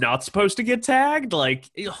 oh, I'm not supposed to get tagged? Like,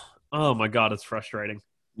 oh, my God, it's frustrating.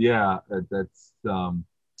 Yeah, that's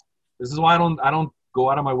this is why I don't go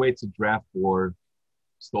out of my way to draft for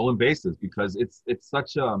stolen bases because it's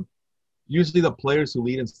such usually the players who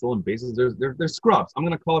lead in stolen bases they're scrubs. I'm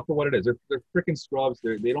gonna call it for what it is. They're freaking scrubs.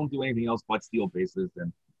 They don't do anything else but steal bases,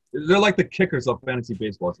 and they're like the kickers of fantasy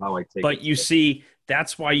baseball. Is how I take But it. you see,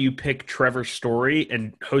 that's why you pick Trevor Story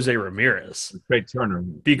and Jose Ramirez Trey Turner,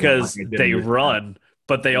 like because I did they in years past. run,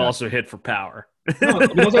 but they Yeah. also hit for power. No, I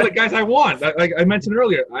mean, those are the guys I want. Like I mentioned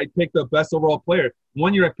earlier, I picked the best overall player.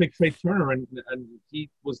 One year I picked Trey Turner, and he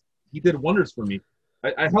did wonders for me.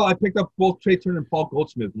 I picked up both Trey Turner and Paul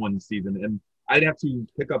Goldschmidt one season, and I'd have to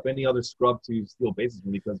pick up any other scrub to steal bases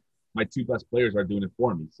from me because my two best players are doing it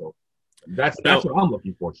for me. So that's what I'm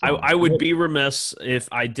looking for. I would be remiss if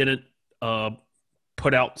I didn't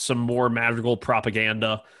put out some more Madrigal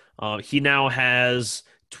propaganda. He now has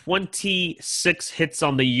 26 hits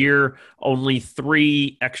on the year, only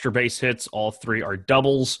 3 extra base hits. All 3 are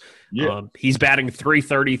doubles. Yeah. He's batting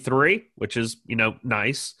 .333, which is,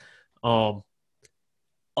 nice.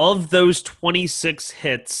 Of those 26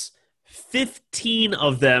 hits, 15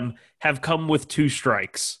 of them have come with 2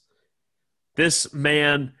 strikes. This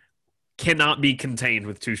man cannot be contained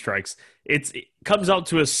with 2 strikes. It comes out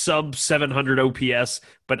to a sub 700 OPS,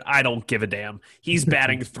 but I don't give a damn. He's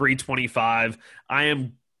batting .325. I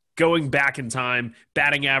am going back in time.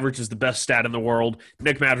 Batting average is the best stat in the world.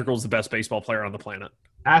 Nick Madrigal is the best baseball player on the planet.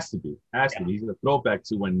 Has to be. He's a throwback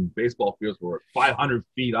to when baseball fields were 500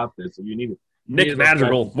 feet up there. So you need Nick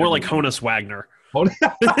Madrigal, more like Honus Wagner.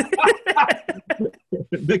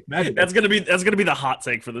 Nick Madrigal. That's gonna be the hot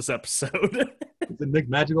take for this episode. It's a Nick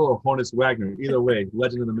Madrigal or Honus Wagner. Either way,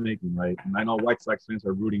 legend in the making, right? And I know White Sox fans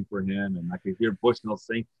are rooting for him, and I can hear Bushnell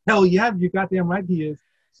saying, "Hell yeah, you goddamn right he is."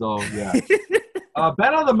 So yeah.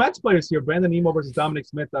 Bet on the Mets players here: Brandon Nimmo versus Dominic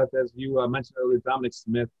Smith. As you mentioned earlier, Dominic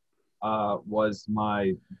Smith was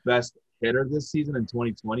my best hitter this season in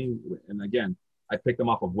 2020, and again, I picked him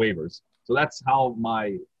off of waivers. So that's how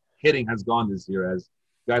my hitting has gone this year. As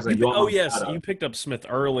guys like you picked up Smith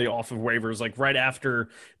early off of waivers, like right after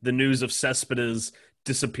the news of Cespedes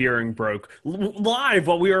disappearing broke live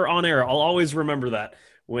while we were on air. I'll always remember that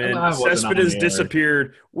when Cespedes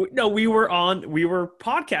disappeared. We were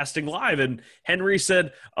podcasting live, and Henry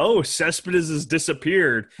said, "Oh, Cespedes has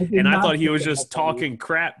disappeared," and I thought he was just talking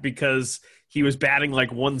crap because he was batting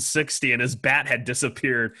like 160 and his bat had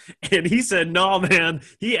disappeared. And he said, "No, man,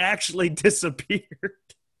 he actually disappeared."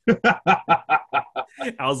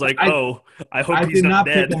 I was like, I hope he's not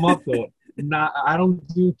dead. Pick him up, though. I don't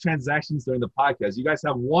do transactions during the podcast. You guys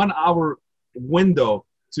have 1 hour window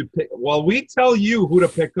to pick. While we tell you who to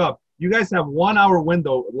pick up, you guys have 1 hour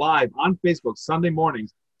window live on Facebook Sunday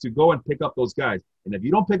mornings to go and pick up those guys. And if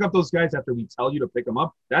you don't pick up those guys after we tell you to pick them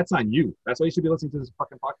up, that's on you. That's why you should be listening to this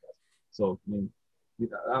fucking podcast. So, I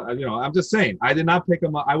mean, I'm just saying, I did not pick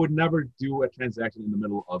them up. I would never do a transaction in the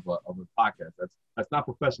middle of a podcast. That's not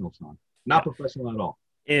professional, Sean. Not professional at all.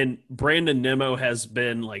 And Brandon Nimmo has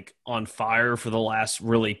been like on fire for the last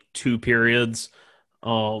really 2 periods.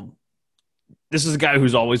 This is a guy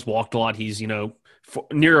who's always walked a lot. He's,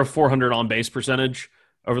 near a 400 on base percentage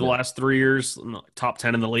over the last 3 years, top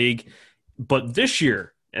 10 in the league. But this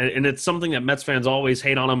year, and it's something that Mets fans always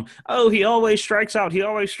hate on him. Oh, he always strikes out. He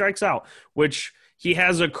always strikes out, which he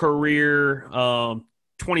has a career 26%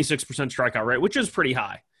 strikeout rate, which is pretty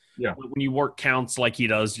high. Yeah. When you work counts like he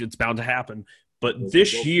does, it's bound to happen. But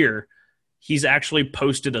this year, he's actually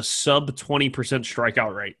posted a sub 20%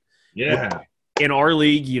 strikeout rate. Yeah. In our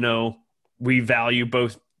league, we value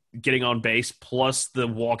both getting on base plus the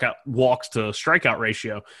walks to strikeout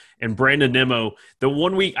ratio. And Brandon Nimmo, the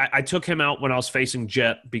 1 week I took him out when I was facing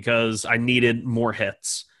Jet because I needed more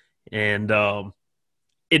hits. And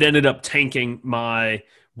it ended up tanking my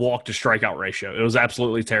walk to strikeout ratio. It was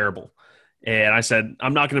absolutely terrible. And I said,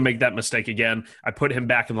 I'm not going to make that mistake again. I put him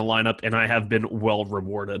back in the lineup, and I have been well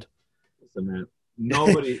rewarded. Listen, man,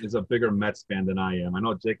 nobody is a bigger Mets fan than I am. I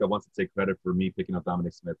know Jacob wants to take credit for me picking up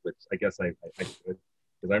Dominic Smith, which I guess I should.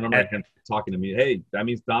 Because I remember him talking to me, hey, that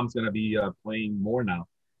means Dom's going to be playing more now.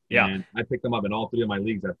 Yeah. And I picked him up in all 3 of my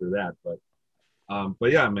leagues after that.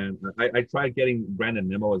 But yeah, man, I tried getting Brandon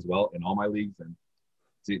Nimmo as well in all my leagues and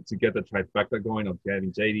to get the trifecta going of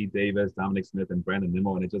having J.D. Davis, Dominic Smith, and Brandon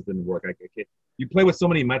Nimmo, and it just didn't work. You play with so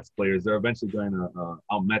many Mets players, they're eventually going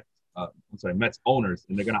to Mets owners,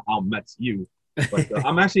 and they're going to out-Mets you. But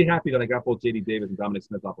I'm actually happy that I got both J.D. Davis and Dominic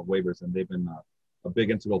Smith off of waivers, and they've been a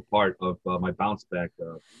big integral part of my bounce back,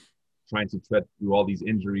 trying to tread through all these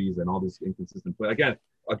injuries and all this inconsistent play. Again,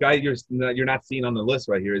 a guy you're not seeing on the list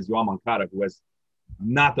right here is Yoan Moncada, who has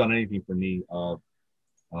not done anything for me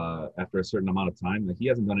after a certain amount of time. Like, he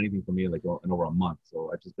hasn't done anything for me like in over a month.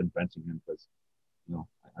 So I've just been benching him because, you know,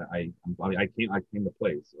 I came to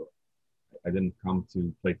play. So I didn't come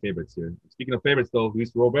to play favorites here. Speaking of favorites, though,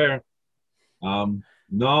 Luis Robert.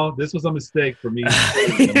 No, this was a mistake for me.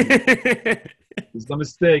 It's a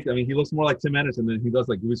mistake. I mean, he looks more like Tim Anderson than he does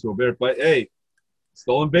like Luis Robert. But hey,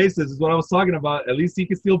 stolen bases is what I was talking about. At least he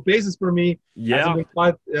can steal bases for me. Yeah.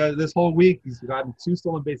 This whole week, he's gotten 2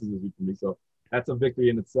 stolen bases this week for me. So that's a victory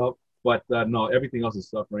in itself. But no, everything else is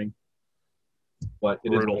suffering. But it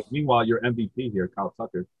Brutal. is. Meanwhile, your MVP here, Kyle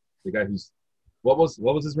Tucker, the guy who's what was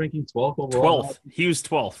his ranking? 12th overall. 12th. He was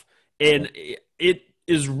 12th, and it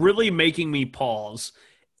is really making me pause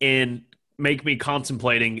and make me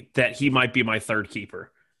contemplating that he might be my third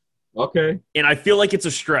keeper. Okay. And I feel like it's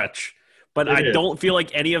a stretch, but It I is. don't feel like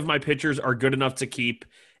any of my pitchers are good enough to keep.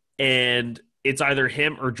 And it's either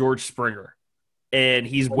him or George Springer. And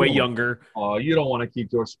he's way younger. Oh, you don't want to keep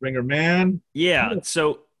George Springer, man. Yeah.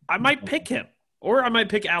 So I might pick him. Or I might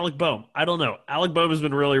pick Alec Boehm. I don't know. Alec Boehm has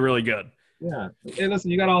been really, really good. Yeah. Hey, listen,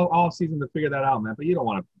 you got all season to figure that out, man. But you don't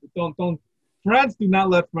want to. Don't. Friends do not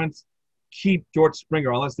let friends keep George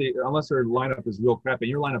Springer unless their lineup is real crap, and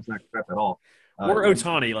your lineup's not crap at all. Or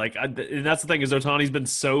Ohtani. And that's the thing is Ohtani's been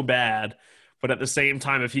so bad. But at the same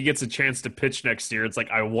time, if he gets a chance to pitch next year, it's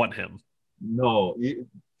like I want him. No.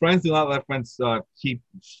 Friends do not let friends keep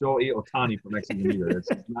Shohei Ohtani for next season either. It's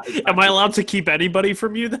not Am I allowed to keep anybody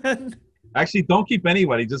from you then? Actually, don't keep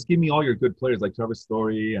anybody. Just give me all your good players like Trevor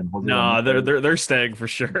Story and Jose. No, they're staying for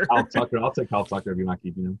sure. Kyle Tucker. I'll take Kyle Tucker if you're not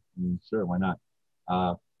keeping him. I mean, sure, why not?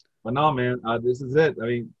 But no, man, this is it. I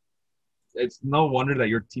mean, it's no wonder that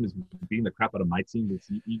your team is beating the crap out of my team. Because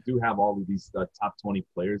you do have all of these top 20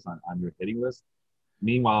 players on your hitting list.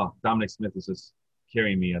 Meanwhile, Dominic Smith is just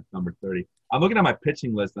carrying me at number 30. I'm looking at my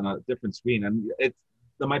pitching list on a different screen, and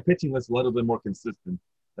my pitching list is a little bit more consistent,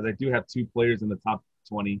 as I do have 2 players in the top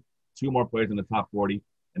 20, 2 more players in the top 40,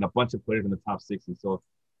 and a bunch of players in the top 60. So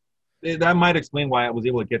that might explain why I was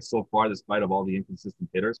able to get so far despite of all the inconsistent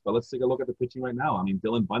hitters. But let's take a look at the pitching right now. I mean,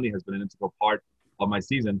 Dylan Bundy has been an integral part of my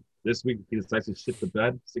season. This week, he decides to shit the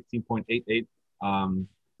bed, 16.88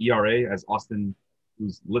 ERA, as Austin,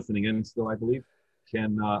 who's listening in still, I believe,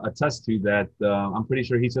 can attest to that. I'm pretty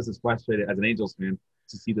sure he's just as frustrated as an Angels fan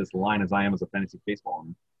to see this line as I am as a fantasy baseball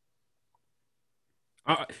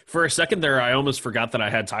owner. For a second there, I almost forgot that I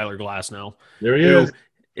had Tyler Glasnow. There he is.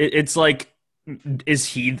 It's like, is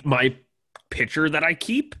he my pitcher that I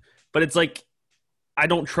keep? But it's like, I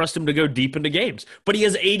don't trust him to go deep into games. But he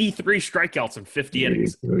has 83 strikeouts in 50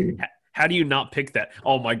 innings. How do you not pick that?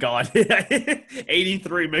 Oh, my God.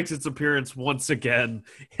 83 makes its appearance once again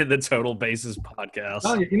in the Total Bases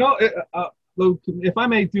podcast. You know, Luke, if I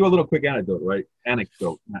may do a little quick anecdote, right?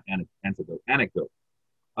 Anecdote.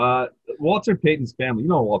 Walter Payton's family, you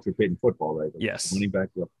know Walter Payton football, right? Yes. Running back,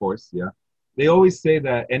 of course, yeah. They always say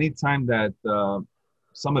that anytime that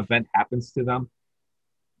some event happens to them,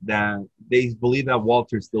 that they believe that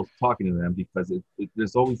Walter's still talking to them because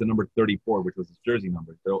there's always the number 34, which was his jersey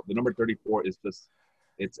number. The number 34 is just,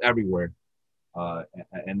 it's everywhere.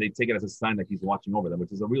 And they take it as a sign that he's watching over them,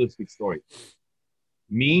 which is a really sweet story.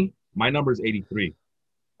 My number is 83.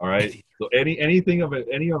 All right. So anything of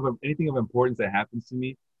importance that happens to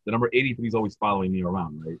me, the number 83 is always following me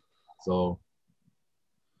around, right? So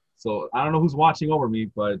I don't know who's watching over me,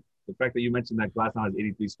 but the fact that you mentioned that Glasnow has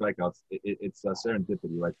 83 strikeouts, it's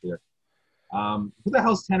serendipity right there. Who the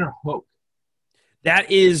hell's Tanner Hoke? That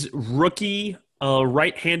is rookie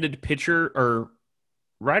right-handed pitcher, or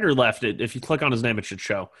right or left. If you click on his name, it should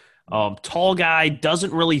show. Tall guy,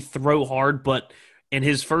 doesn't really throw hard, but in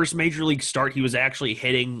his first major league start, he was actually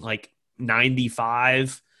hitting like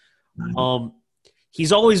 95.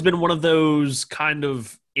 He's always been one of those kind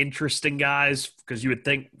of interesting guys because you would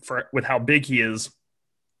think with how big he is,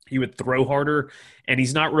 he would throw harder, and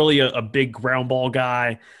he's not really a big ground ball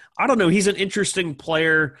guy. I don't know. He's an interesting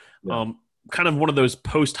player, kind of one of those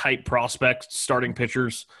post-hype prospects, starting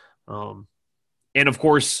pitchers. And, of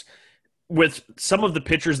course, with some of the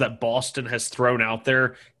pitchers that Boston has thrown out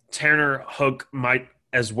there, Tanner Hook might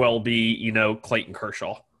as well be, Clayton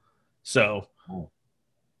Kershaw. So,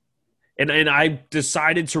 and I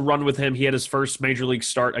decided to run with him. He had his first major league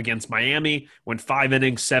start against Miami, went 5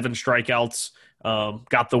 innings, 7 strikeouts.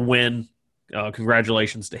 Got the win.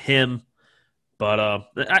 Congratulations to him. But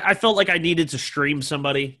I felt like I needed to stream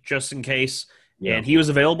somebody just in case, and he was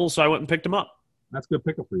available, so I went and picked him up. That's a good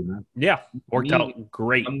pickup for you, man. Yeah, worked out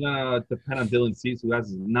great. I'm going to depend on Dylan Cease, who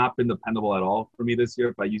has not been dependable at all for me this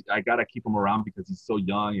year, but I got to keep him around because he's so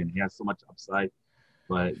young and he has so much upside.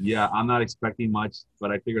 But, yeah, I'm not expecting much,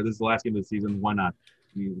 but I figure this is the last game of the season. Why not?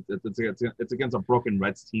 It's against a broken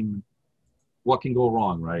Reds team. What can go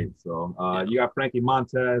wrong, right? So you got Frankie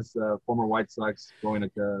Montez, former White Sox, going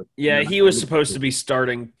to. Yeah, he was supposed to be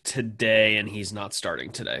starting today, and he's not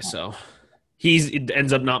starting today. So it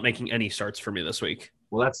ends up not making any starts for me this week.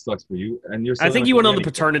 Well, that sucks for you. And you're. I think you went on the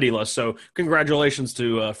paternity list, so congratulations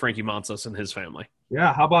to Frankie Montas and his family.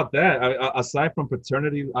 Yeah, how about that? Aside from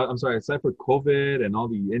paternity, aside for COVID and all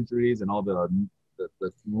the injuries and all the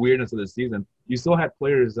weirdness of the season, you still had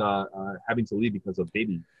players having to leave because of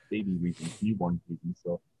baby reasons, newborn reasons.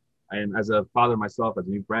 So, and as a father myself, as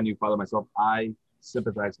a brand new father myself, I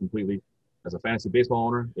sympathize completely. As a fantasy baseball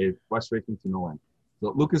owner, it frustrates me to no end.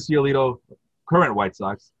 So Lucas Giolito, current White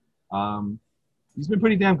Sox, he's been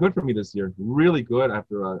pretty damn good for me this year. Really good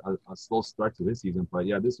after a slow start to this season. But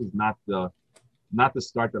yeah, this was not the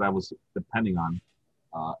start that I was depending on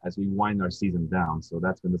as we wind our season down. So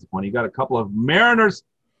that's been disappointing. You got a couple of Mariners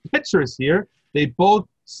pitchers here. They both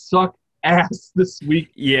suck ass this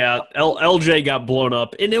week. Yeah, LJ got blown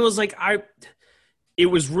up. And it was like it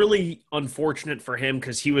was really unfortunate for him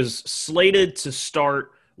because he was slated to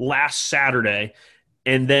start last Saturday.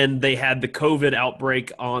 And then they had the COVID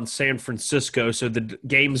outbreak on San Francisco, so the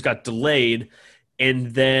games got delayed.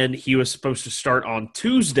 And then he was supposed to start on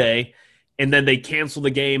Tuesday, and then they canceled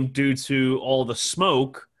the game due to all the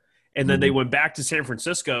smoke. And then they went back to San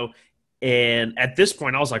Francisco. And at this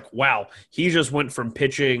point, I was like, wow, he just went from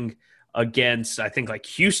pitching against, I think, like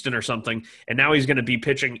Houston or something, and now he's going to be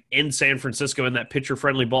pitching in San Francisco in that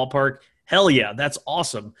pitcher-friendly ballpark. Hell yeah, that's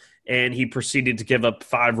awesome. And he proceeded to give up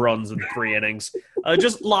 5 runs in 3 innings.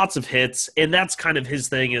 Just lots of hits, and that's kind of his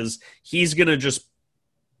thing is he's going to just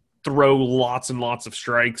throw lots and lots of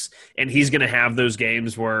strikes, and he's going to have those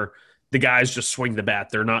games where the guys just swing the bat.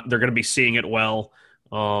 They're going to be seeing it well.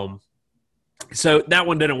 So that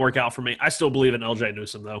one didn't work out for me. I still believe in LJ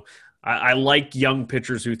Newsome, though. I like young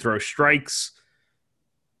pitchers who throw strikes.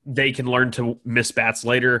 They can learn to miss bats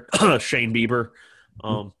later. Shane Bieber.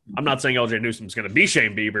 I'm not saying LJ Newsome's going to be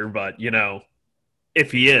Shane Bieber, but,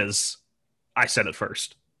 if he is, I said it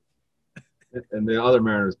first. And the other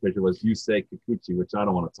Mariners pitcher was Yusei Kikuchi, which I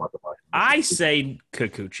don't want to talk about. I say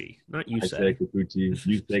Kikuchi, not Yusei. I say Kikuchi.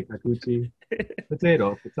 You say Kikuchi.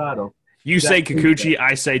 Potato. You say Kikuchi,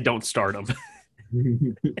 I say don't start him.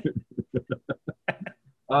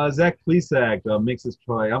 Zach Plesac makes his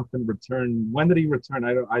triumphant return. When did he return?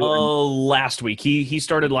 Last week. He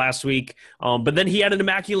started last week, but then he had an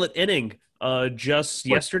immaculate inning just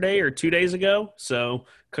yesterday or 2 days ago. So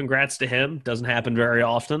congrats to him. Doesn't happen very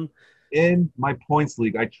often. In my points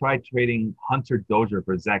league, I tried trading Hunter Dozier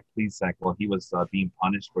for Zach Plesac while he was being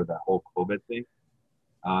punished for that whole COVID thing.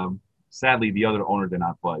 Sadly, the other owner did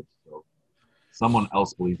not budge. So someone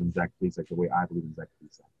else believes in Zach Plesac the way I believe in Zach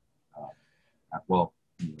Plesac.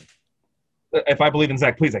 If I believe in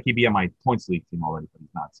Zach Plesac, he'd be on my points league team already, but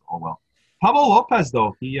he's not. So, oh well. Pablo Lopez,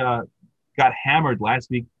 though, he got hammered last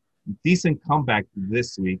week. Decent comeback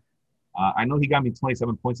this week. I know he got me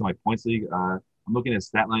 27 points in my points league. I'm looking at his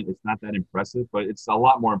stat line. It's not that impressive, but it's a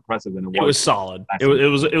lot more impressive than it was. It was solid.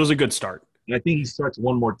 It was a good start. And I think he starts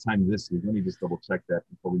one more time this week. Let me just double check that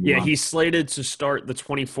before we move on. He's slated to start the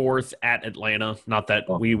 24th at Atlanta. Not that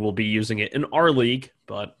we will be using it in our league,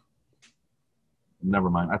 but never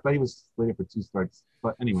mind. I thought he was slated for 2 starts,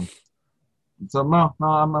 but anyway. So no,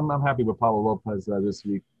 I'm happy with Pablo Lopez this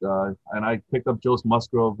week, and I picked up Joe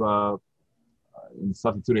Musgrove and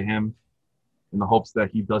substituted him in the hopes that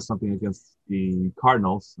he does something against the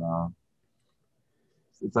Cardinals.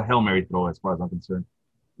 It's a Hail Mary throw as far as I'm concerned.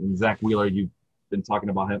 And Zach Wheeler, you've been talking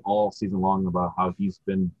about him all season long about how he's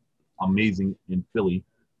been amazing in Philly.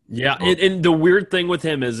 Yeah, and the weird thing with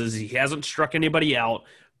him is he hasn't struck anybody out,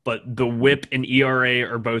 but the WHIP and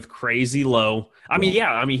ERA are both crazy low. I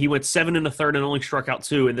mean, he went 7 1/3 and only struck out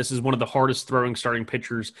 2, and this is one of the hardest throwing starting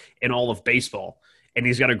pitchers in all of baseball. And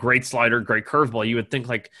he's got a great slider, great curveball. You would think,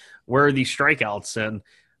 like, where are these strikeouts? And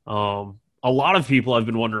a lot of people have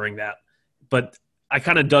been wondering that. But I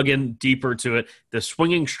kind of dug in deeper to it. The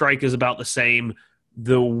swinging strike is about the same.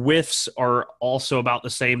 The whiffs are also about the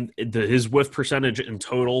same. His whiff percentage in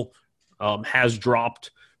total has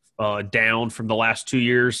dropped down from the last 2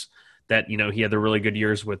 years that, he had the really good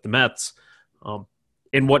years with the Mets.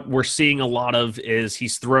 And what we're seeing a lot of is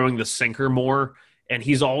he's throwing the sinker more, and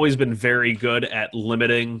he's always been very good at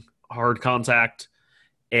limiting hard contact.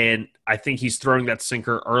 And I think he's throwing that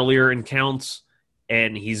sinker earlier in counts,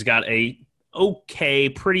 and he's got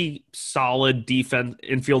pretty solid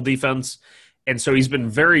infield defense. And so he's been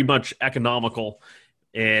very much economical,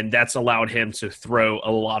 and that's allowed him to throw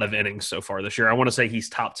a lot of innings so far this year. I want to say he's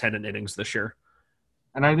top 10 in innings this year.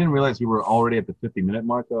 And I didn't realize we were already at the 50-minute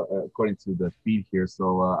mark, according to the feed here.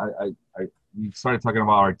 So we started talking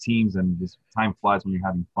about our teams, and this time flies when you're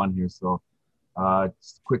having fun here. So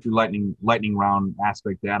just quickly lightning round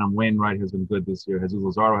aspect. Adam Wainwright has been good this year. Jesus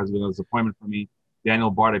Luzardo has been a disappointment for me.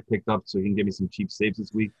 Daniel Bard I picked up so he can give me some cheap saves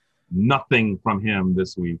this week. Nothing from him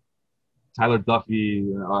this week. Tyler Duffy,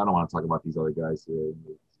 I don't want to talk about these other guys here.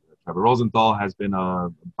 Trevor Rosenthal has been a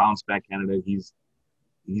bounce back candidate. He's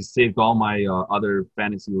saved all my other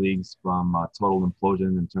fantasy leagues from total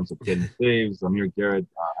implosion in terms of getting saves. Amir Garrett,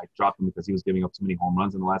 I dropped him because he was giving up too many home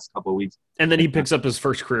runs in the last couple of weeks. And then he picks up his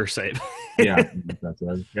first career save. Yeah, that's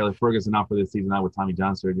it. Taylor Ferguson out for this season now with Tommy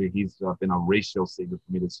John surgery. He's been a ratio saver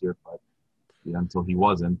for me this year, but until he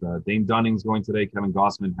wasn't. Dane Dunning's going today. Kevin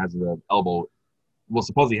Gossman has an elbow. Well,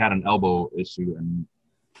 supposedly had an elbow issue and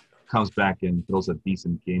comes back and throws a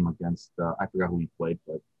decent game against. I forgot who he played,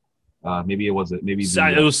 but maybe it was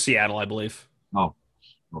it was Seattle, I believe. Oh,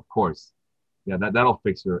 of course. Yeah, that'll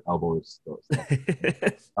fix your elbow stuff.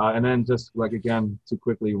 And then just like again to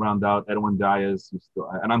quickly round out Edwin Diaz,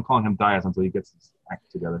 and I'm calling him Diaz until he gets his act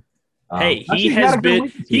together. Hey,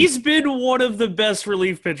 he's been one of the best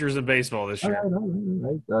relief pitchers in baseball this year.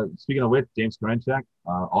 Right. Speaking of which, James Karinchak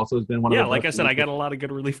also has been one of the best. Yeah, like I said, I got a lot of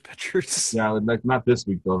good relief pitchers. Yeah, like not this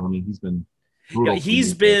week though. I mean, he's been brutal.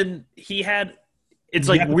 Yeah, it's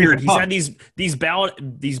like weird. He's had these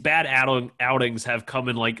bad outings have come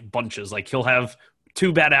in like bunches. Like he'll have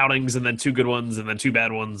 2 bad outings and then 2 good ones and then 2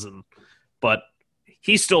 bad ones, but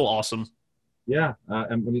he's still awesome. Yeah,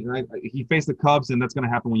 he faced the Cubs, and that's going to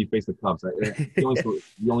happen when you face the Cubs.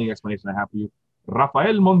 The only explanation I have for you,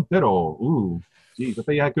 Rafael Montero. Ooh, geez, I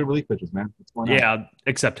thought you had good relief pitchers, man. What's going on? Yeah,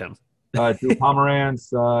 except him. Drew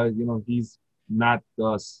Pomeranz, he's not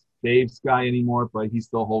the saves guy anymore, but he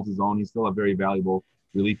still holds his own. He's still a very valuable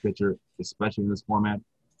relief pitcher, especially in this format.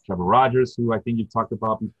 Trevor Rogers, who I think you've talked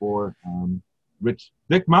about before.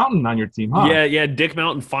 Dick Mountain on your team, huh? Yeah. Dick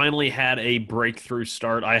Mountain finally had a breakthrough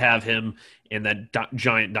start. I have him in that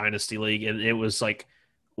giant dynasty league, and it was like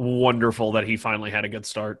wonderful that he finally had a good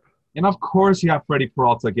start. And of course, you have Freddie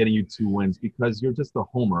Peralta getting you 2 wins because you're just a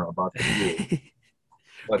homer about the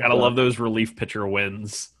rules. Gotta love those relief pitcher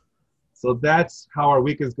wins. So that's how our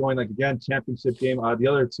week is going. Like again, championship game. The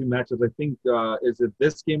other 2 matchups, I think, is it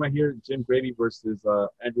this game I hear? Jim Gravy versus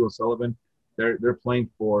Andrew O'Sullivan. They're playing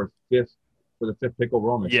for the 5th pick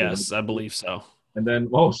overall. Yes, I believe so. And then,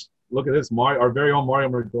 look at this, our very own Mario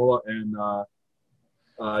Margola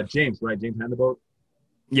and James, right? James Handaboat.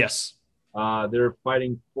 Yes. They're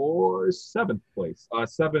fighting for 7th place,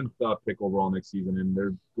 7th pick overall next season, and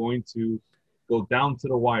they're going to go down to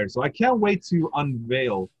the wire. So I can't wait to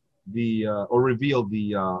unveil or reveal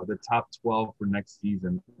the top 12 for next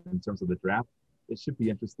season in terms of the draft. It should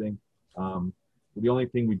be interesting. The only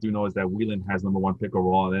thing we do know is that Whelan has number 1 pick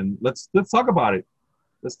overall, and let's talk about it.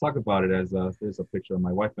 Let's talk about it as there's a picture of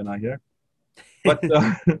my wife and I here. But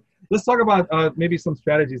let's talk about maybe some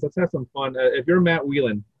strategies. Let's have some fun. If you're Matt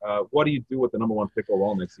Whelan, what do you do with the number 1 pick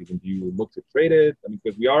overall next season? Do you look to trade it? I mean,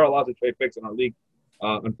 because we are allowed to trade picks in our league.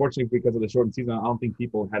 Unfortunately, because of the shortened season, I don't think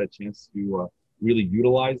people had a chance to really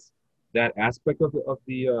utilize that aspect of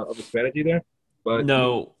the strategy there. But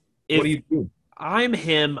no, what do you do? I'm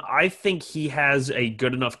him. I think he has a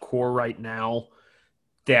good enough core right now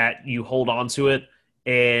that you hold on to it.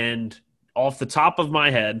 And off the top of my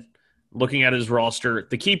head, looking at his roster,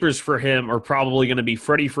 the keepers for him are probably going to be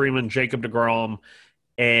Freddie Freeman, Jacob deGrom,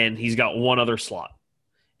 and he's got 1 other slot.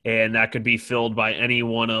 And that could be filled by any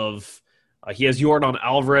one of he has Yordan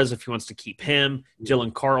Alvarez if he wants to keep him,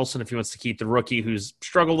 Dylan Carlson if he wants to keep the rookie who's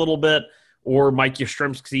struggled a little bit, or Mike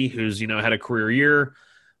Yastrzemski who's had a career year.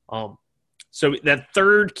 So that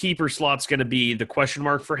 3rd keeper slot's going to be the question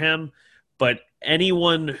mark for him. But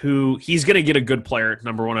anyone who he's going to get a good player,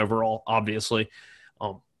 number 1 overall, obviously.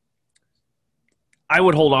 I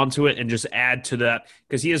would hold on to it and just add to that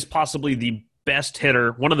because he is possibly the best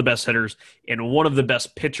hitter, one of the best hitters, and one of the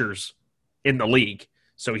best pitchers in the league.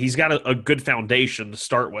 So he's got a good foundation to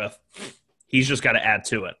start with. He's just got to add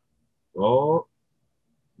to it. Oh,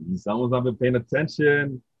 someone's not been paying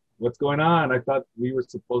attention. What's going on? I thought we were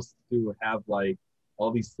supposed to have like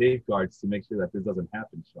all these safeguards to make sure that this doesn't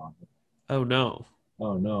happen, Sean. Oh no.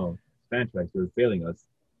 Fantrax, they're failing us.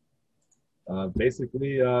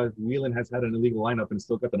 Basically, Whelan has had an illegal lineup and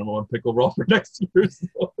still got the number 1 pick overall for next year.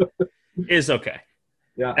 So. It's okay.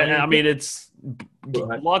 Yeah, I mean it's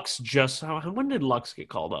Lux just when did Lux get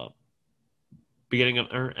called up? Beginning of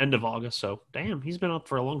or end of August. So damn, he's been up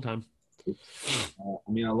for a long time.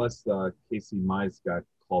 Unless Casey Mize got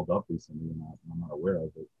called up recently, I'm not aware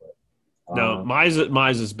of it. But no,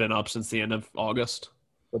 Mize has been up since the end of August.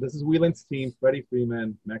 But this is Whelan's team. Freddie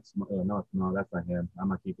Freeman, Max. No, that's not him. I'm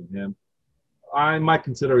not keeping him. I might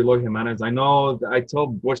consider Eloy Jimenez. I know I tell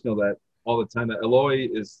Bushnell that all the time that Eloy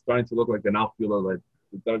is starting to look like an outfielder. Like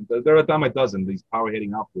there are a dime a dozen these power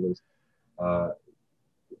hitting outfielders that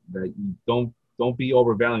you don't be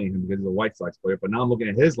overvaluing him because he's a White Sox player. But now I'm looking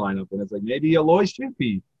at his lineup and it's like maybe Eloy should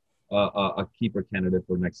be a keeper candidate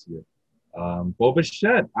for next year. Bo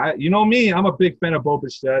Bichette. You know me, I'm a big fan of Bo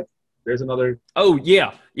Bichette. There's another. Oh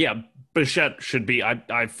yeah. Bichette should be.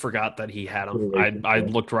 I forgot that he had him. I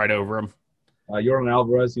looked right over him. Yordan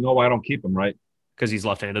Alvarez. You know why I don't keep him, right? Because he's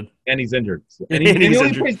left-handed and he's injured. And he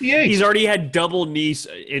only plays DH. He's already had double knee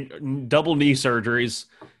surgeries.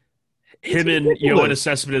 Him and Yoenis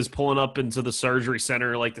Cespedes pulling up into the surgery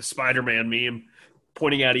center like the Spider-Man meme,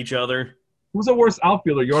 pointing at each other. Who's the worst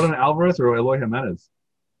outfielder, Yordan Alvarez or Eloy Jimenez?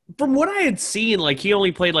 From what I had seen, like he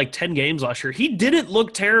only played like 10 games last year. He didn't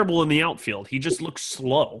look terrible in the outfield. He just looked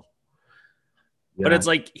slow. Yeah. But it's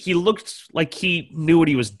like he looked like he knew what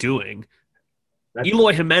he was doing.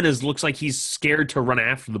 Eloy Jimenez looks like he's scared to run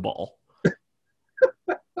after the ball.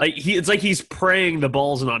 It's like he's praying the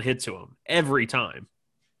ball's not hit to him every time.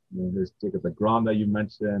 There's Jacob deGrom that you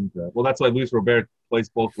mentioned. Well, that's why Luis Robert plays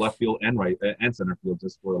both left field and right and center field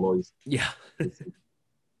just for Eloy's. Yeah. It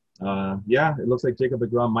looks like Jacob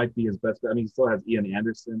deGrom might be his best. I mean, he still has Ian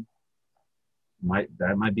Anderson.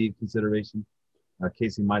 That might be a consideration.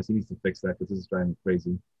 Casey Mize, he needs to fix that because this is driving me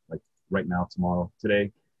crazy. Like right now, tomorrow,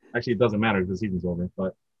 today. Actually, it doesn't matter because the season's over.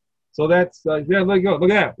 But so that's look at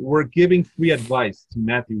that. We're giving free advice to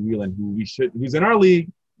Matthew Whelan, who's in our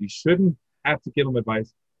league. You shouldn't have to give him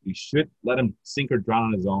advice. You should let him sink or drown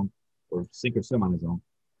on his own, or sink or swim on his own.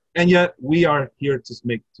 And yet, we are here to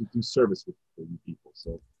do service for you people.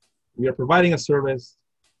 So we are providing a service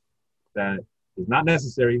that is not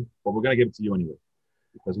necessary, but we're going to give it to you anyway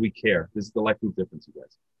because we care. This is the life group difference, you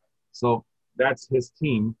guys. So that's his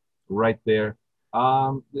team right there.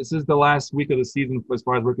 This is the last week of the season as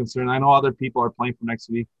far as we're concerned. I know other people are playing for next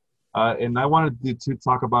week. And I wanted to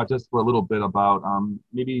talk about just for a little bit about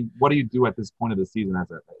maybe what do you do at this point of the season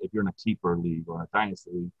if you're in a keeper league or a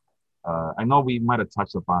dynasty league. I know we might have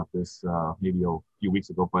touched about this maybe a few weeks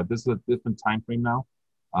ago, but this is a different time frame now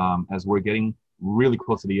as we're getting really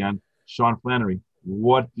close to the end. Sean Flannery,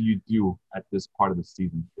 what do you do at this part of the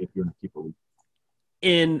season if you're in a keeper league?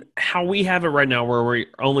 In how we have it right now, where we're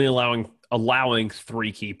only allowing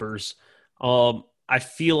 3 keepers, I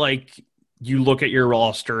feel like you look at your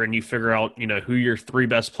roster and you figure out, who your 3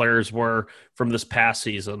 best players were from this past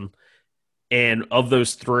season. And of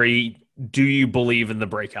those 3, do you believe in the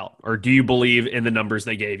breakout or do you believe in the numbers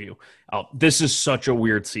they gave you? This is such a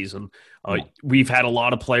weird season. We've had a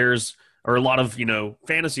lot of players or a lot of,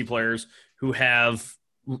 fantasy players who have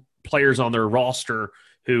players on their roster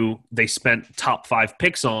who they spent top 5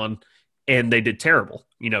 picks on and they did terrible.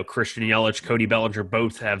 Christian Yelich, Cody Bellinger,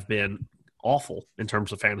 both have been awful in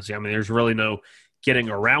terms of fantasy. I mean, there's really no getting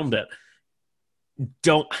around it.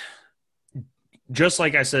 Just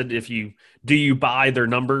like I said, do you buy their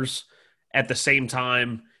numbers at the same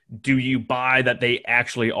time? Do you buy that they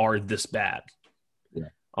actually are this bad? Yeah.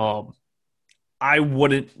 I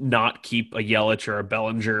wouldn't not keep a Yelich or a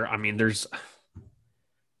Bellinger. I mean,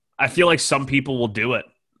 I feel like some people will do it,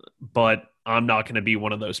 but I'm not going to be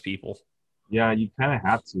one of those people. Yeah, you kind of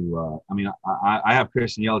have to. I have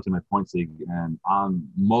Christian Yelich in my points league, and I'm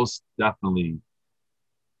most definitely,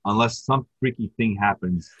 unless some freaky thing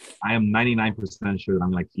happens, I am 99% sure that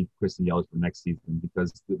I'm going to keep Christian Yelich for next season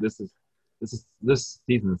because this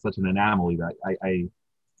season is such an anomaly that I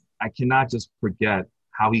cannot just forget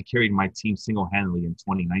how he carried my team single-handedly in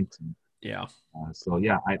 2019. Yeah.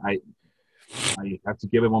 I have to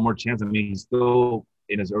give it one more chance. I mean, he's still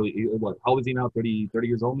in his early. How old is he now? 30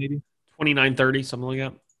 years old, maybe. 29, 30, something like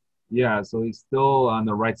that. Yeah, so he's still on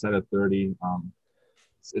the right side of 30.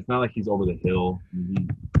 It's not like he's over the hill.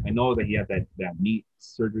 I know that he had that knee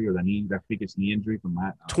surgery or that freakish knee injury from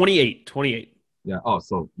that. 28. Yeah. Oh,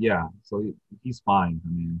 so he's fine. I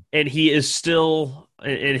mean, and he is still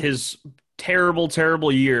in his terrible,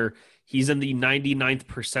 terrible year. He's in the 99th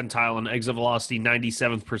percentile in exit velocity,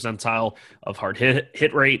 97th percentile of hard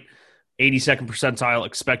hit rate, 82nd percentile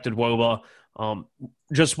expected WOBA.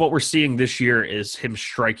 Just what we're seeing this year is him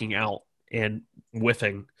striking out and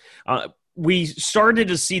whiffing. We started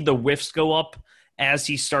to see the whiffs go up as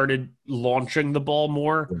he started launching the ball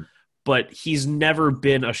more, but he's never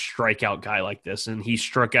been a strikeout guy like this, and he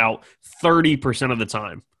struck out 30% of the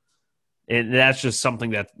time. And that's just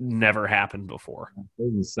something that never happened before. It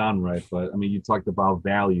doesn't sound right, but, I mean, you talked about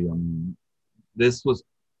value. I mean,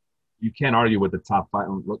 you can't argue with the top 5.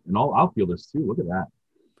 Look, and all outfielders, too. Look at that.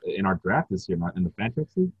 in our draft this year, not in the Fantrax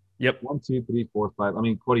League. Yep. 1, 2, 3, 4, 5. I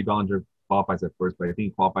mean, Cody Bellinger qualifies at first, but I think he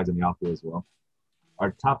qualifies in the outfield as well.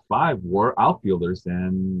 Our top 5 were outfielders,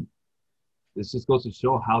 and this just goes to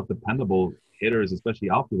show how dependable hitters, especially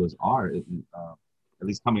outfielders, are, at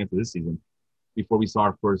least coming into this season, before we saw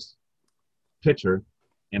our first pitcher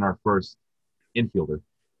and our first infielder.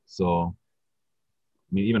 So,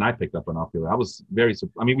 I mean, even I picked up an outfielder. I was very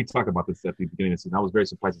 – I mean, we talked about this at the beginning of the season. I was very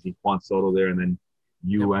surprised to see Juan Soto there, and then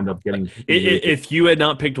you end up getting – If you had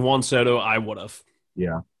not picked Juan Soto, I would have.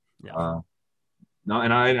 Yeah. No,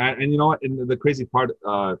 and you know what? And the crazy part,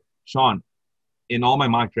 Sean, in all my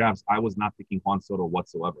mock drafts, I was not picking Juan Soto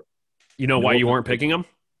whatsoever. You know why you weren't picking him?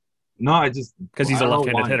 No, I just – because he's a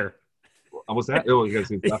left-handed hitter. What's that? Oh, because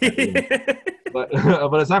he's left-handed. But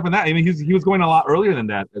aside from that, I mean, he was going a lot earlier than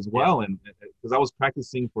that as well, and because I was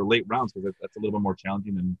practicing for late rounds, because that's a little bit more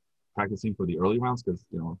challenging than practicing for the early rounds. Because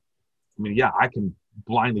I mean, yeah, I can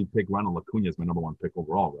blindly pick Ronald Acuna as my number 1 pick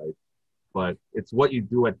overall, right? But it's what you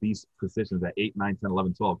do at these positions at 8, 9, 10,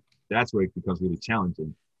 11, 12. That's where it becomes really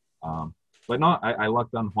challenging. But no, I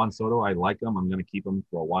lucked on Juan Soto. I like him. I'm going to keep him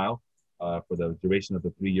for a while, for the duration of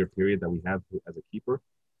the 3-year period that we have as a keeper.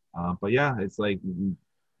 But yeah, it's like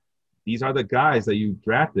these are the guys that you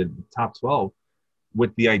drafted, top 12,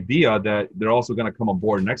 with the idea that they're also going to come on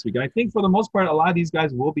board next week. And I think for the most part, a lot of these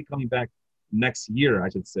guys will be coming back next year, I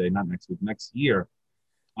should say, not next week, next year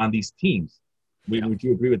on these teams. Would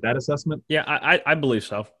you agree with that assessment? Yeah, I believe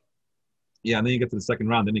so. Yeah, and then you get to the second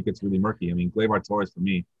round, then it gets really murky. I mean, Gleyber Torres, for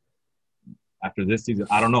me, after this season,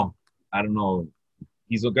 I don't know.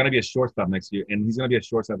 He's going to be a shortstop next year, and he's going to be a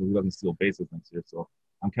shortstop who doesn't steal bases next year. So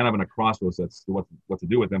I'm kind of in a crossroads as to what to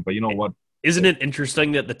do with him. But you know what? Isn't it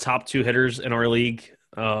interesting that the top 2 hitters in our league,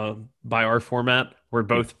 by our format, were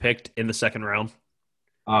both picked in the second round?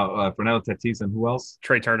 Fernando Tatis and who else?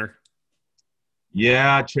 Trey Turner.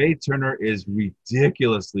 Yeah, Trey Turner is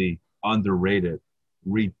ridiculously underrated.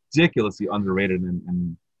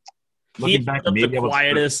 And looking back, maybe the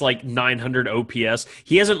quietest, like 900 OPS.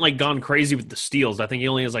 He hasn't like gone crazy with the steals. I think he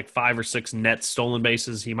only has like 5 or 6 net stolen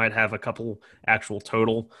bases. He might have a couple actual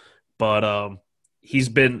total, but he's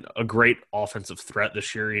been a great offensive threat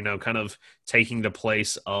this year. Kind of taking the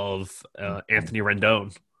place of Anthony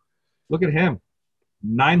Rendon. Look at him,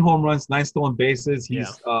 9 home runs, 9 stolen bases.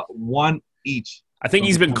 He's 1 each. I think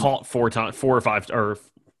he's been caught 4 times.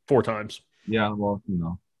 Yeah, well,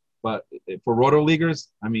 but for roto leaguers,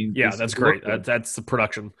 I mean, yeah, that's great. That's the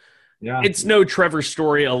production. Yeah, it's no Trevor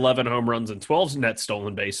Story, 11 home runs and 12 net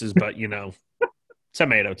stolen bases, but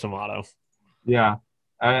tomato. Yeah,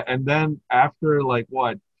 and then after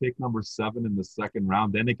pick number 7 in the second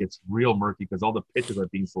round, then it gets real murky because all the pitchers are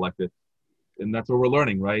being selected, and that's what we're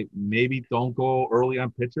learning, right? Maybe don't go early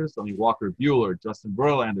on pitchers. I mean, Walker Buehler, Justin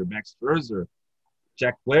Verlander, Max Scherzer,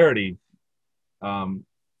 Jack Flaherty. I'm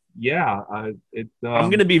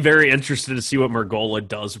going to be very interested to see what Mergola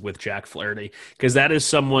does with Jack Flaherty, because that is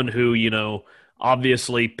someone who,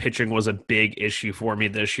 obviously pitching was a big issue for me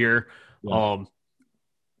this year. Yeah.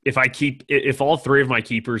 If all 3 of my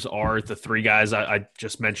keepers are the 3 guys I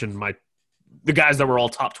just mentioned, the guys that were all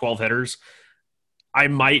top 12 hitters, I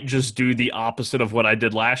might just do the opposite of what I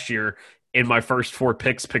did last year. In my first 4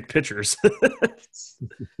 picks, pick pitchers.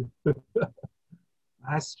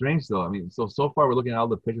 That's strange, though. I mean, so far we're looking at all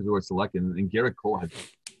the pitchers who were selected, and Garrett Cole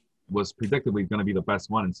was predictably going to be the best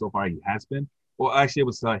one, and so far he has been. Well, actually, it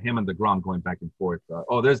was him and DeGrom going back and forth.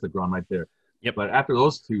 There's DeGrom right there. Yep. But after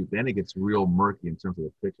those 2, then it gets real murky in terms of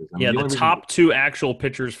the pitchers. The top 2 actual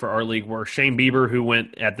pitchers for our league were Shane Bieber, who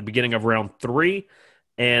went at the beginning of round 3,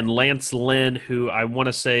 and Lance Lynn, who I want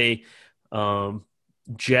to say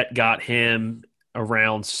Jet got him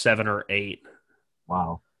around 7 or 8.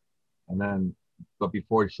 Wow. And then but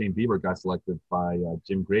before Shane Bieber got selected by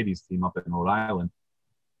Jim Grady's team up in Rhode Island,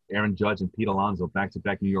 Aaron Judge and Pete Alonso,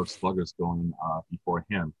 back-to-back New York Sluggers, going before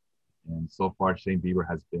him. And so far, Shane Bieber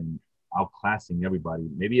has been outclassing everybody.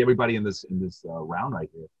 Maybe everybody in this round right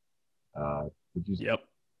here. Would you? Yep.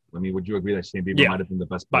 I mean, would you agree that Shane Bieber might have been the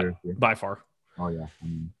best player here? By far. Oh yeah. I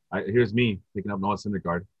mean, here's me picking up Noah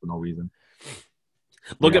Syndergaard for no reason.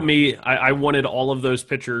 Look at me. I wanted all of those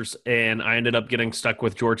pitchers, and I ended up getting stuck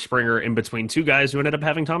with George Springer in between 2 guys who ended up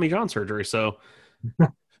having Tommy John surgery. So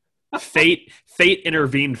fate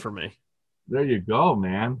intervened for me. There you go,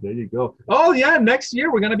 man. There you go. Oh, yeah, next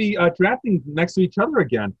year we're going to be drafting next to each other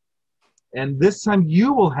again. And this time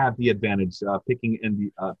you will have the advantage picking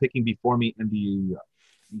before me in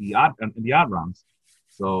the odd rounds.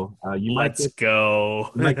 So you might go.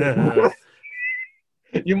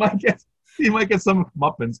 You might get some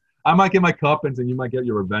comeuppance. I might get my comeuppance, and you might get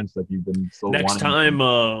your revenge that you've been so next time.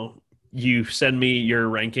 you send me your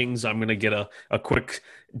rankings, I'm gonna get a quick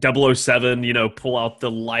 007, pull out the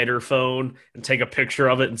lighter phone and take a picture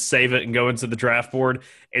of it and save it and go into the draft board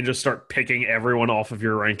and just start picking everyone off of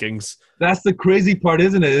your rankings. That's the crazy part,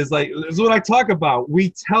 isn't it? It's like, this is what I talk about.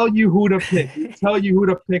 We tell you who to pick. We tell you who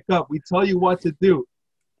to pick up. We tell you what to do.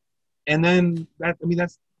 And then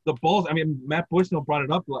that's the balls. I mean, Matt Bushnell brought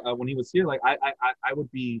it up when he was here. Like, I would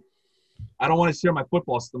be, I don't want to share my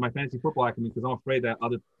fantasy football acumen because I'm afraid that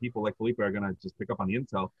other people like Felipe are going to just pick up on the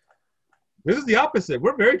intel. This is the opposite.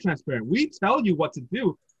 We're very transparent. We tell you what to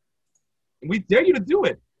do, and we dare you to do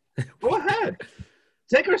it. Go ahead.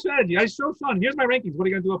 Take our strategy. I show Sean, here's my rankings. What are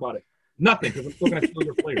you going to do about it? Nothing, because I'm still going to steal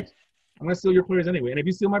your players. I'm going to steal your players anyway. And if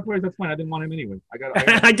you steal my players, that's fine. I didn't want him anyway.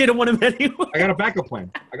 I didn't want him anyway. I got a backup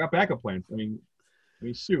plan. I mean,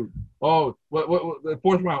 shoot. Oh, what the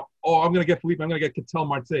fourth round. Oh, I'm going to get Felipe. I'm going to get Ketel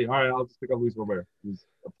Marte. All right, I'll just pick up Luis Robert, who's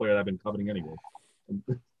a player that I've been coveting anyway.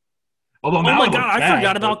 Although oh, my God, I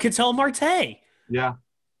forgot about Ketel Marte. Yeah.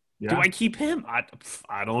 Do I keep him?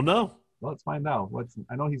 I don't know. Well, let's find out.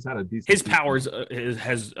 I know he's had a decent. His powers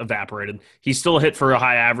has evaporated. He's still hit for a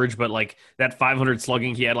high average, but like that 500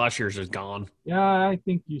 slugging he had last year is just gone. Yeah, I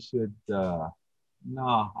think you should. No,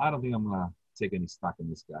 I don't think I'm gonna take any stock in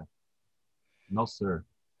this guy. No, sir.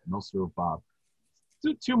 No, sir, Bob.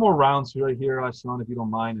 Two more rounds right here, Sean, if you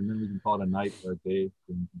don't mind, and then we can call it a night or a day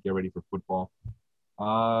and get ready for football.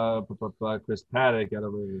 Chris Paddock, I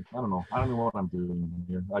don't know what I'm doing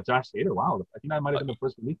here. Josh Hader, wow, I think I might have been the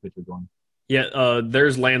first relief pitcher going. Yeah,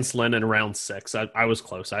 there's Lance Lynn in round 6. I was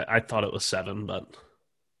close. I thought it was 7, but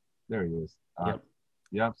there he is.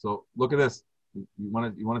 Yeah. So look at this. You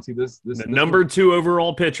want to see this? This number 2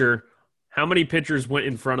 overall pitcher. How many pitchers went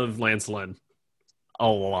in front of Lance Lynn? A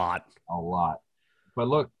lot. But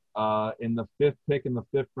look, in the 5th pick in the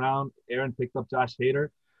 5th round, Aaron picked up Josh Hader.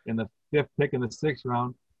 In the 5th pick in the 6th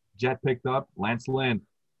round, Jet picked up Lance Lynn.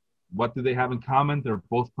 What do they have in common? They're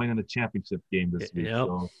both playing in the championship game this week. Yep.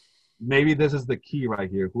 So maybe this is the key right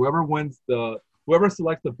here. Whoever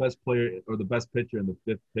selects the best player or the best pitcher in the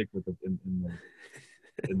 5th pick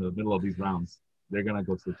in the middle of these rounds, they're gonna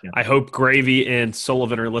go to the championship. I hope Gravy and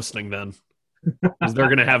Sullivan are listening then. Because they're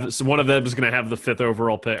gonna have one of them is gonna have the 5th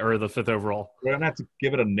overall pick or the 5th overall. We're gonna have to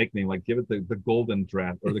give it a nickname, like give it the golden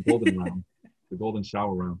draft or the golden round. The golden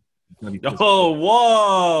shower round.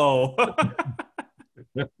 Whoa!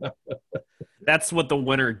 That's what the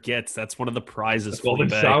winner gets. That's one of the prizes. The golden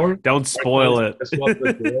shower? Don't spoil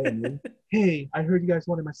it. Hey, I heard you guys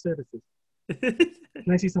wanted my services. Can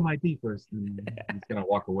I see some ID first? And he's gonna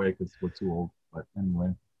walk away because we're too old. But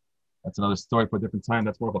anyway, that's another story for a different time.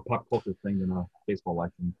 That's more of a pop culture thing than a baseball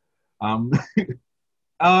life thing.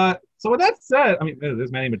 So with that said, I mean,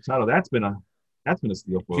 there's Manny Machado. That's been a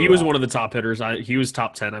steal for. He was one of the top hitters. He was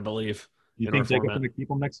top 10, I believe. You think Jacob's going to keep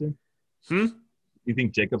him next year? You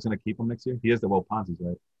think Jacob's going to keep him next year? He is the Ponzi's,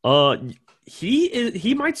 right?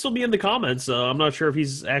 He might still be in the comments. I'm not sure if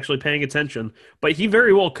he's actually paying attention, but he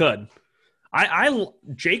very well could.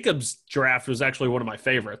 Jacob's draft was actually one of my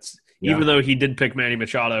favorites, even though he did pick Manny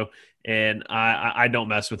Machado, and I don't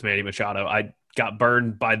mess with Manny Machado. I got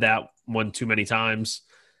burned by that one too many times.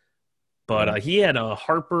 But he had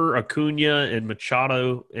Harper, Acuna, and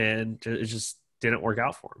Machado, and it just didn't work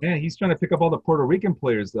out for him. Yeah, he's trying to pick up all the Puerto Rican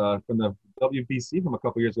players from the WBC from a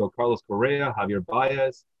couple years ago. Carlos Correa, Javier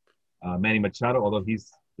Baez, Manny Machado, although he's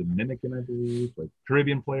Dominican, I believe, like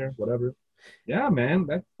Caribbean player, whatever. Yeah, man,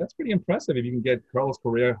 that's pretty impressive if you can get Carlos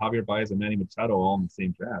Correa, Javier Baez, and Manny Machado all in the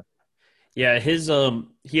same draft. Yeah,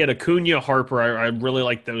 he had Acuna, Harper. I really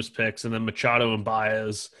like those picks, and then Machado and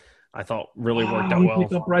Baez I thought really worked out well. He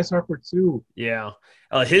picked up Bryce Harper too. Yeah.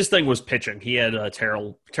 His thing was pitching. He had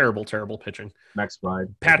terrible pitching. Max Fried.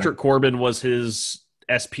 Patrick Corbin was his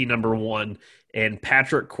SP number 1, and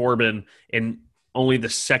Patrick Corbin in only the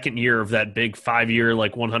second year of that big 5-year,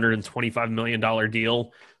 like $125 million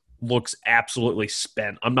deal looks absolutely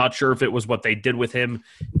spent. I'm not sure if it was what they did with him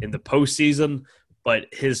in the postseason, but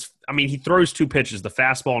he throws 2 pitches, the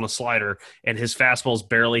fastball and a slider, and his fastball's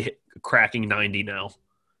barely cracking 90 now.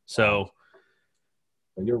 So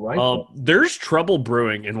you're right. There's trouble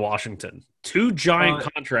brewing in Washington. 2 giant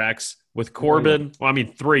contracts with Corbin. Well,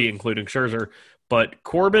 3, including Scherzer. But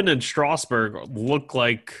Corbin and Strasburg look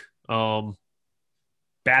like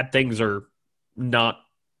bad things are on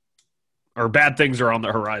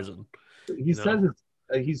the horizon. He says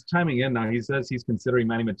he's chiming in now. He says he's considering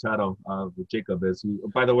Manny Machado with Jacob is. Who,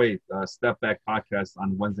 by the way, Step Back podcast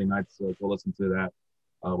on Wednesday nights. So go listen to that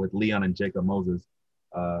with Leon and Jacob Moses.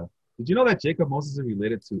 Did you know that Jacob Moses is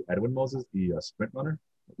related to Edwin Moses, the sprint runner?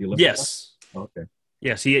 Yes. Oh, okay.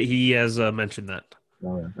 Yes, he has mentioned that.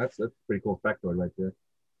 Oh, yeah. That's a pretty cool factoid right there.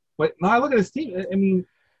 But now I look at his team. I mean,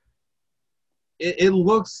 it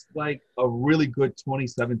looks like a really good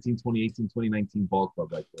 2017, 2018, 2019 ball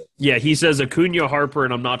club right there. Yeah, he says Acuna, Harper,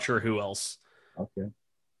 and I'm not sure who else. Okay.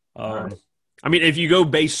 Right. I mean, if you go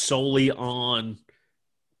based solely on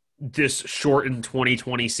this shortened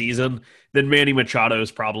 2020 season, then Manny Machado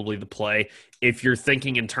is probably the play. If you're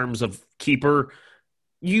thinking in terms of keeper,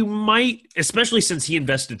 you might, especially since he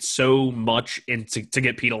invested so much into to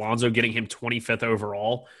get Pete Alonso, getting him 25th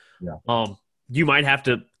overall. Yeah. You might have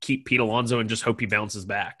to keep Pete Alonso and just hope he bounces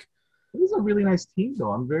back. It was a really nice team,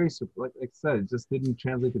 though. I'm very like I said, it just didn't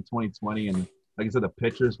translate to 2020, and like I said, the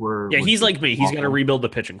pitchers were. Yeah, he's like me. He's awful. going to rebuild the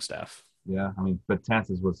pitching staff. Yeah, I mean,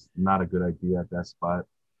 Betances was not a good idea at that spot.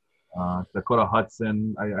 Dakota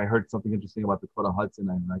Hudson, I heard something interesting about Dakota Hudson,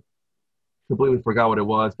 and I completely forgot what it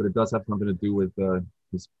was, but it does have something to do with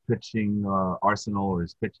his pitching arsenal or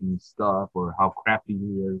his pitching stuff or how crappy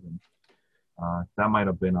he is. And that might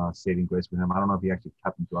have been a saving grace for him. I don't know if he actually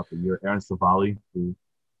kept him throughout the year. Aaron Savali, who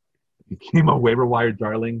became a waiver wire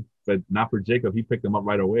darling, but not for Jacob. He picked him up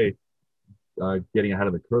right away, getting ahead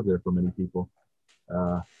of the curve there for many people.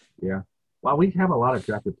 Yeah. Well, we have a lot of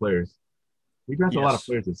drafted players. We drafted a lot of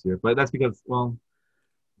players this year, but that's because, well,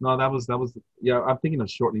 no, that was yeah. I'm thinking of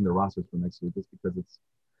shortening the rosters for next year just because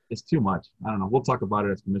it's too much. I don't know. We'll talk about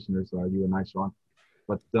it as commissioners, you and I, Sean.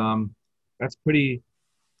 But that's pretty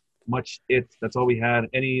much it. That's all we had.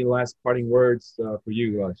 Any last parting words for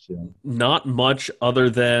you, Sean? Not much other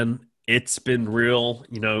than it's been real,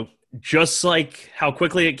 just like how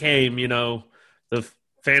quickly it came, the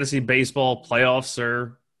fantasy baseball playoffs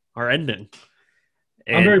are ending.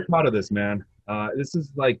 And I'm very proud of this, man. This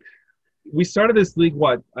is like we started this league,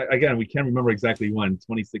 again, we can't remember exactly when,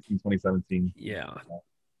 2016, 2017. Yeah.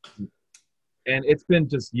 And it's been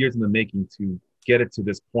just years in the making to get it to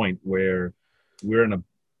this point where we're in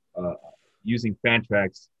using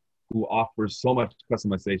Fantrax, who offers so much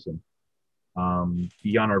customization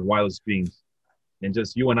beyond our wildest dreams. And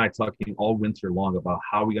just you and I talking all winter long about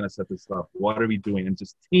how are we going to set this up? What are we doing? And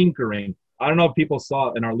just tinkering. I don't know if people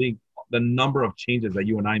saw in our league the number of changes that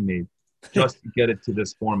you and I made just to get it to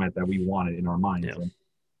this format that we wanted in our minds. Yeah.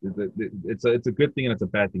 It's a good thing and it's a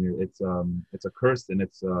bad thing. It's a curse and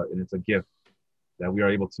it's a gift that we are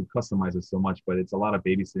able to customize it so much. But it's a lot of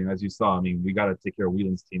babysitting, as you saw. I mean, we got to take care of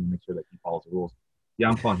Whelan's team and make sure that he follows the rules. Yeah,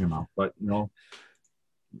 I'm calling him out, but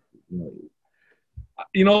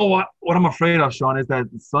you know what I'm afraid of, Sean, is that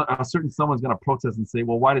a certain someone's going to protest and say,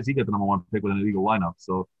 well, why does he get the number one pick with an illegal lineup?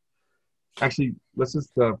 So actually, let's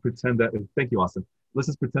just pretend that – thank you, Austin. Let's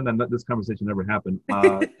just pretend that this conversation never happened.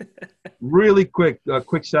 Really quick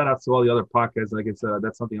shout-out to all the other podcasts. Like it's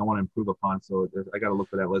that's something I want to improve upon, so I got to look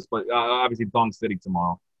for that list. But obviously, Dong City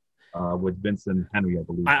tomorrow with Vincent Henry, I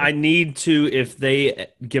believe. I need to, if they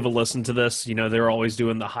give a listen to this, they're always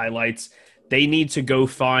doing the highlights. They need to go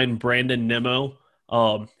find Brandon Nimmo.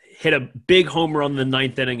 Hit a big home run in the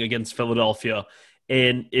ninth inning against Philadelphia.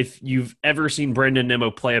 And if you've ever seen Brandon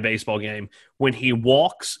Nimmo play a baseball game, when he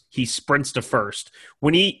walks, he sprints to first.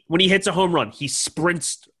 When he hits a home run, he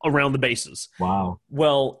sprints around the bases. Wow.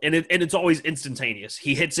 Well, and it's always instantaneous.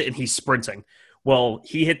 He hits it and he's sprinting. Well,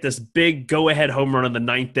 he hit this big go-ahead home run in the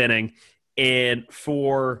ninth inning, and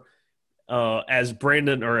for as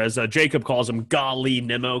Brandon or as Jacob calls him, golly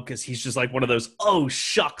Nimmo, because he's just like one of those oh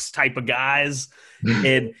shucks type of guys.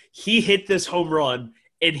 And he hit this home run,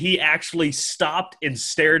 and he actually stopped and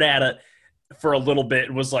stared at it for a little bit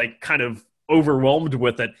and was like kind of overwhelmed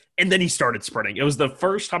with it. And then he started sprinting. It was the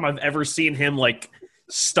first time I've ever seen him like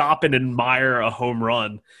stop and admire a home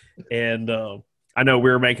run. And I know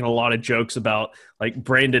we were making a lot of jokes about like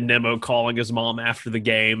Brandon Nimmo calling his mom after the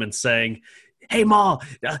game and saying, hey, Ma,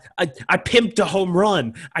 I pimped a home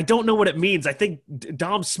run. I don't know what it means. I think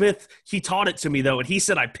Dom Smith, he taught it to me, though, and he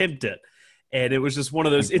said I pimped it. And it was just one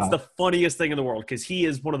of those – it's the funniest thing in the world because he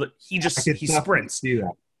is one of the – he sprints. See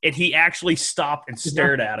that. And he actually stopped and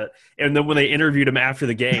stared at it. And then when they interviewed him after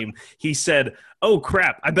the game, he said, oh,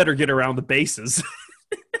 crap, I better get around the bases.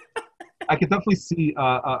 I could definitely see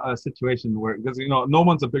a situation where – because, no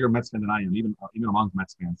one's a bigger Mets fan than I am, even among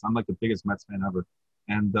Mets fans. I'm like the biggest Mets fan ever.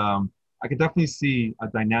 And I could definitely see a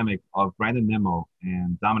dynamic of Brandon Nimmo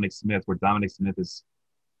and Dominic Smith where Dominic Smith is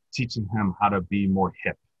teaching him how to be more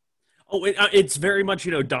hip. Oh, it's very much,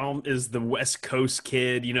 Dom is the West Coast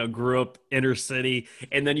kid, grew up inner city.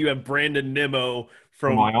 And then you have Brandon Nimmo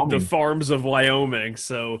from the farms of Wyoming.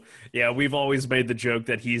 So, yeah, we've always made the joke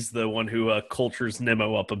that he's the one who cultures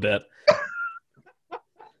Nimmo up a bit.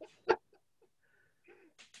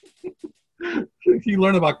 He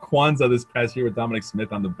learned about Kwanzaa this past year with Dominic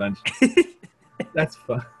Smith on the bench. That's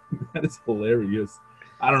fun. That is hilarious.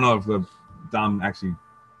 I don't know if Dom actually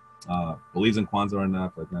believes in Kwanzaa or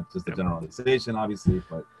not, but not just a generalization, obviously.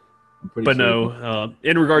 But I'm pretty But sure. no,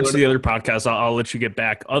 in regards to the other podcasts, I'll let you get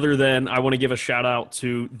back. Other than I want to give a shout out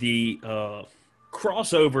to the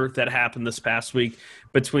crossover that happened this past week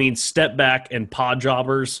between Step Back and Pod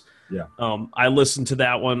Jobbers. Yeah. I listened to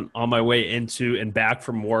that one on my way into and back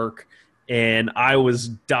from work, and I was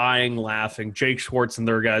dying laughing. Jake Schwartz and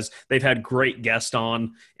their guys, they've had great guests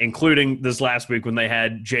on, including this last week when they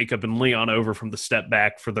had Jacob and Leon over from the Step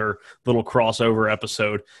Back for their little crossover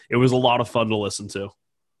episode. It was a lot of fun to listen to.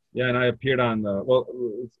 Yeah, and I appeared on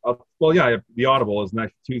the the Audible is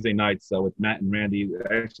next Tuesday nights with Matt and Randy.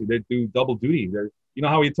 Actually, they do double duty. You know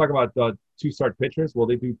how we talk about two-start pitchers? Well,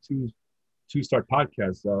 they do two-start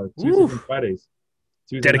podcasts Tuesdays and Fridays.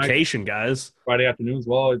 Tuesday dedication, guys. Friday afternoons.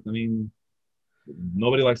 Well, I mean,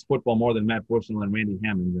 nobody likes football more than Matt Bushnell and Randy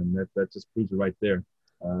Hammond, and that just proves it right there.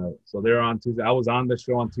 So they're on Tuesday. I was on the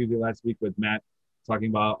show on Tuesday last week with Matt talking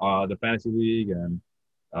about the fantasy league and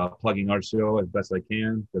plugging our show as best I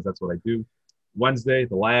can because that's what I do. Wednesday,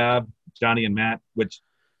 the lab, Johnny and Matt, which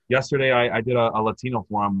yesterday I did a Latino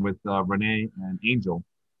forum with Renee and Angel,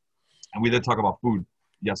 and we did talk about food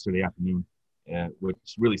yesterday afternoon, which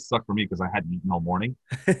really sucked for me because I hadn't eaten all morning.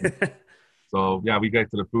 So, yeah, we got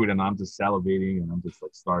to the food, and I'm just salivating, and I'm just,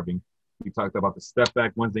 like, starving. We talked about the Step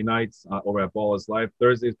Back Wednesday nights over at Ball is Life.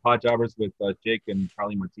 Thursdays, Pod Jobbers with Jake and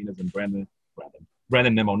Charlie Martinez and Brett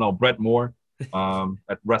Moore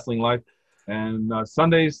at Wrestling Life. And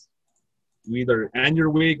Sundays, we either end your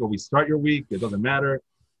week or we start your week. It doesn't matter.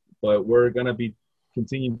 But we're going to be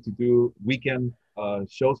continuing to do weekend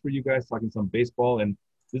shows for you guys, talking some baseball. And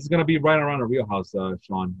this is going to be right around our wheelhouse,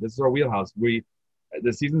 Sean. This is our wheelhouse.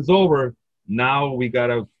 The season's over. Now we got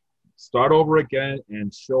to start over again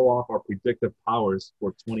and show off our predictive powers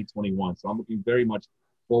for 2021. So I'm looking very much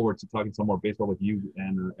forward to talking some more baseball with you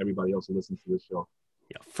and everybody else who listens to this show.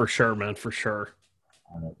 Yeah, for sure, man, for sure.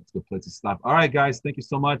 All right, that's a good place to stop. All right, guys, thank you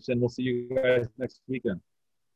so much, and we'll see you guys next weekend.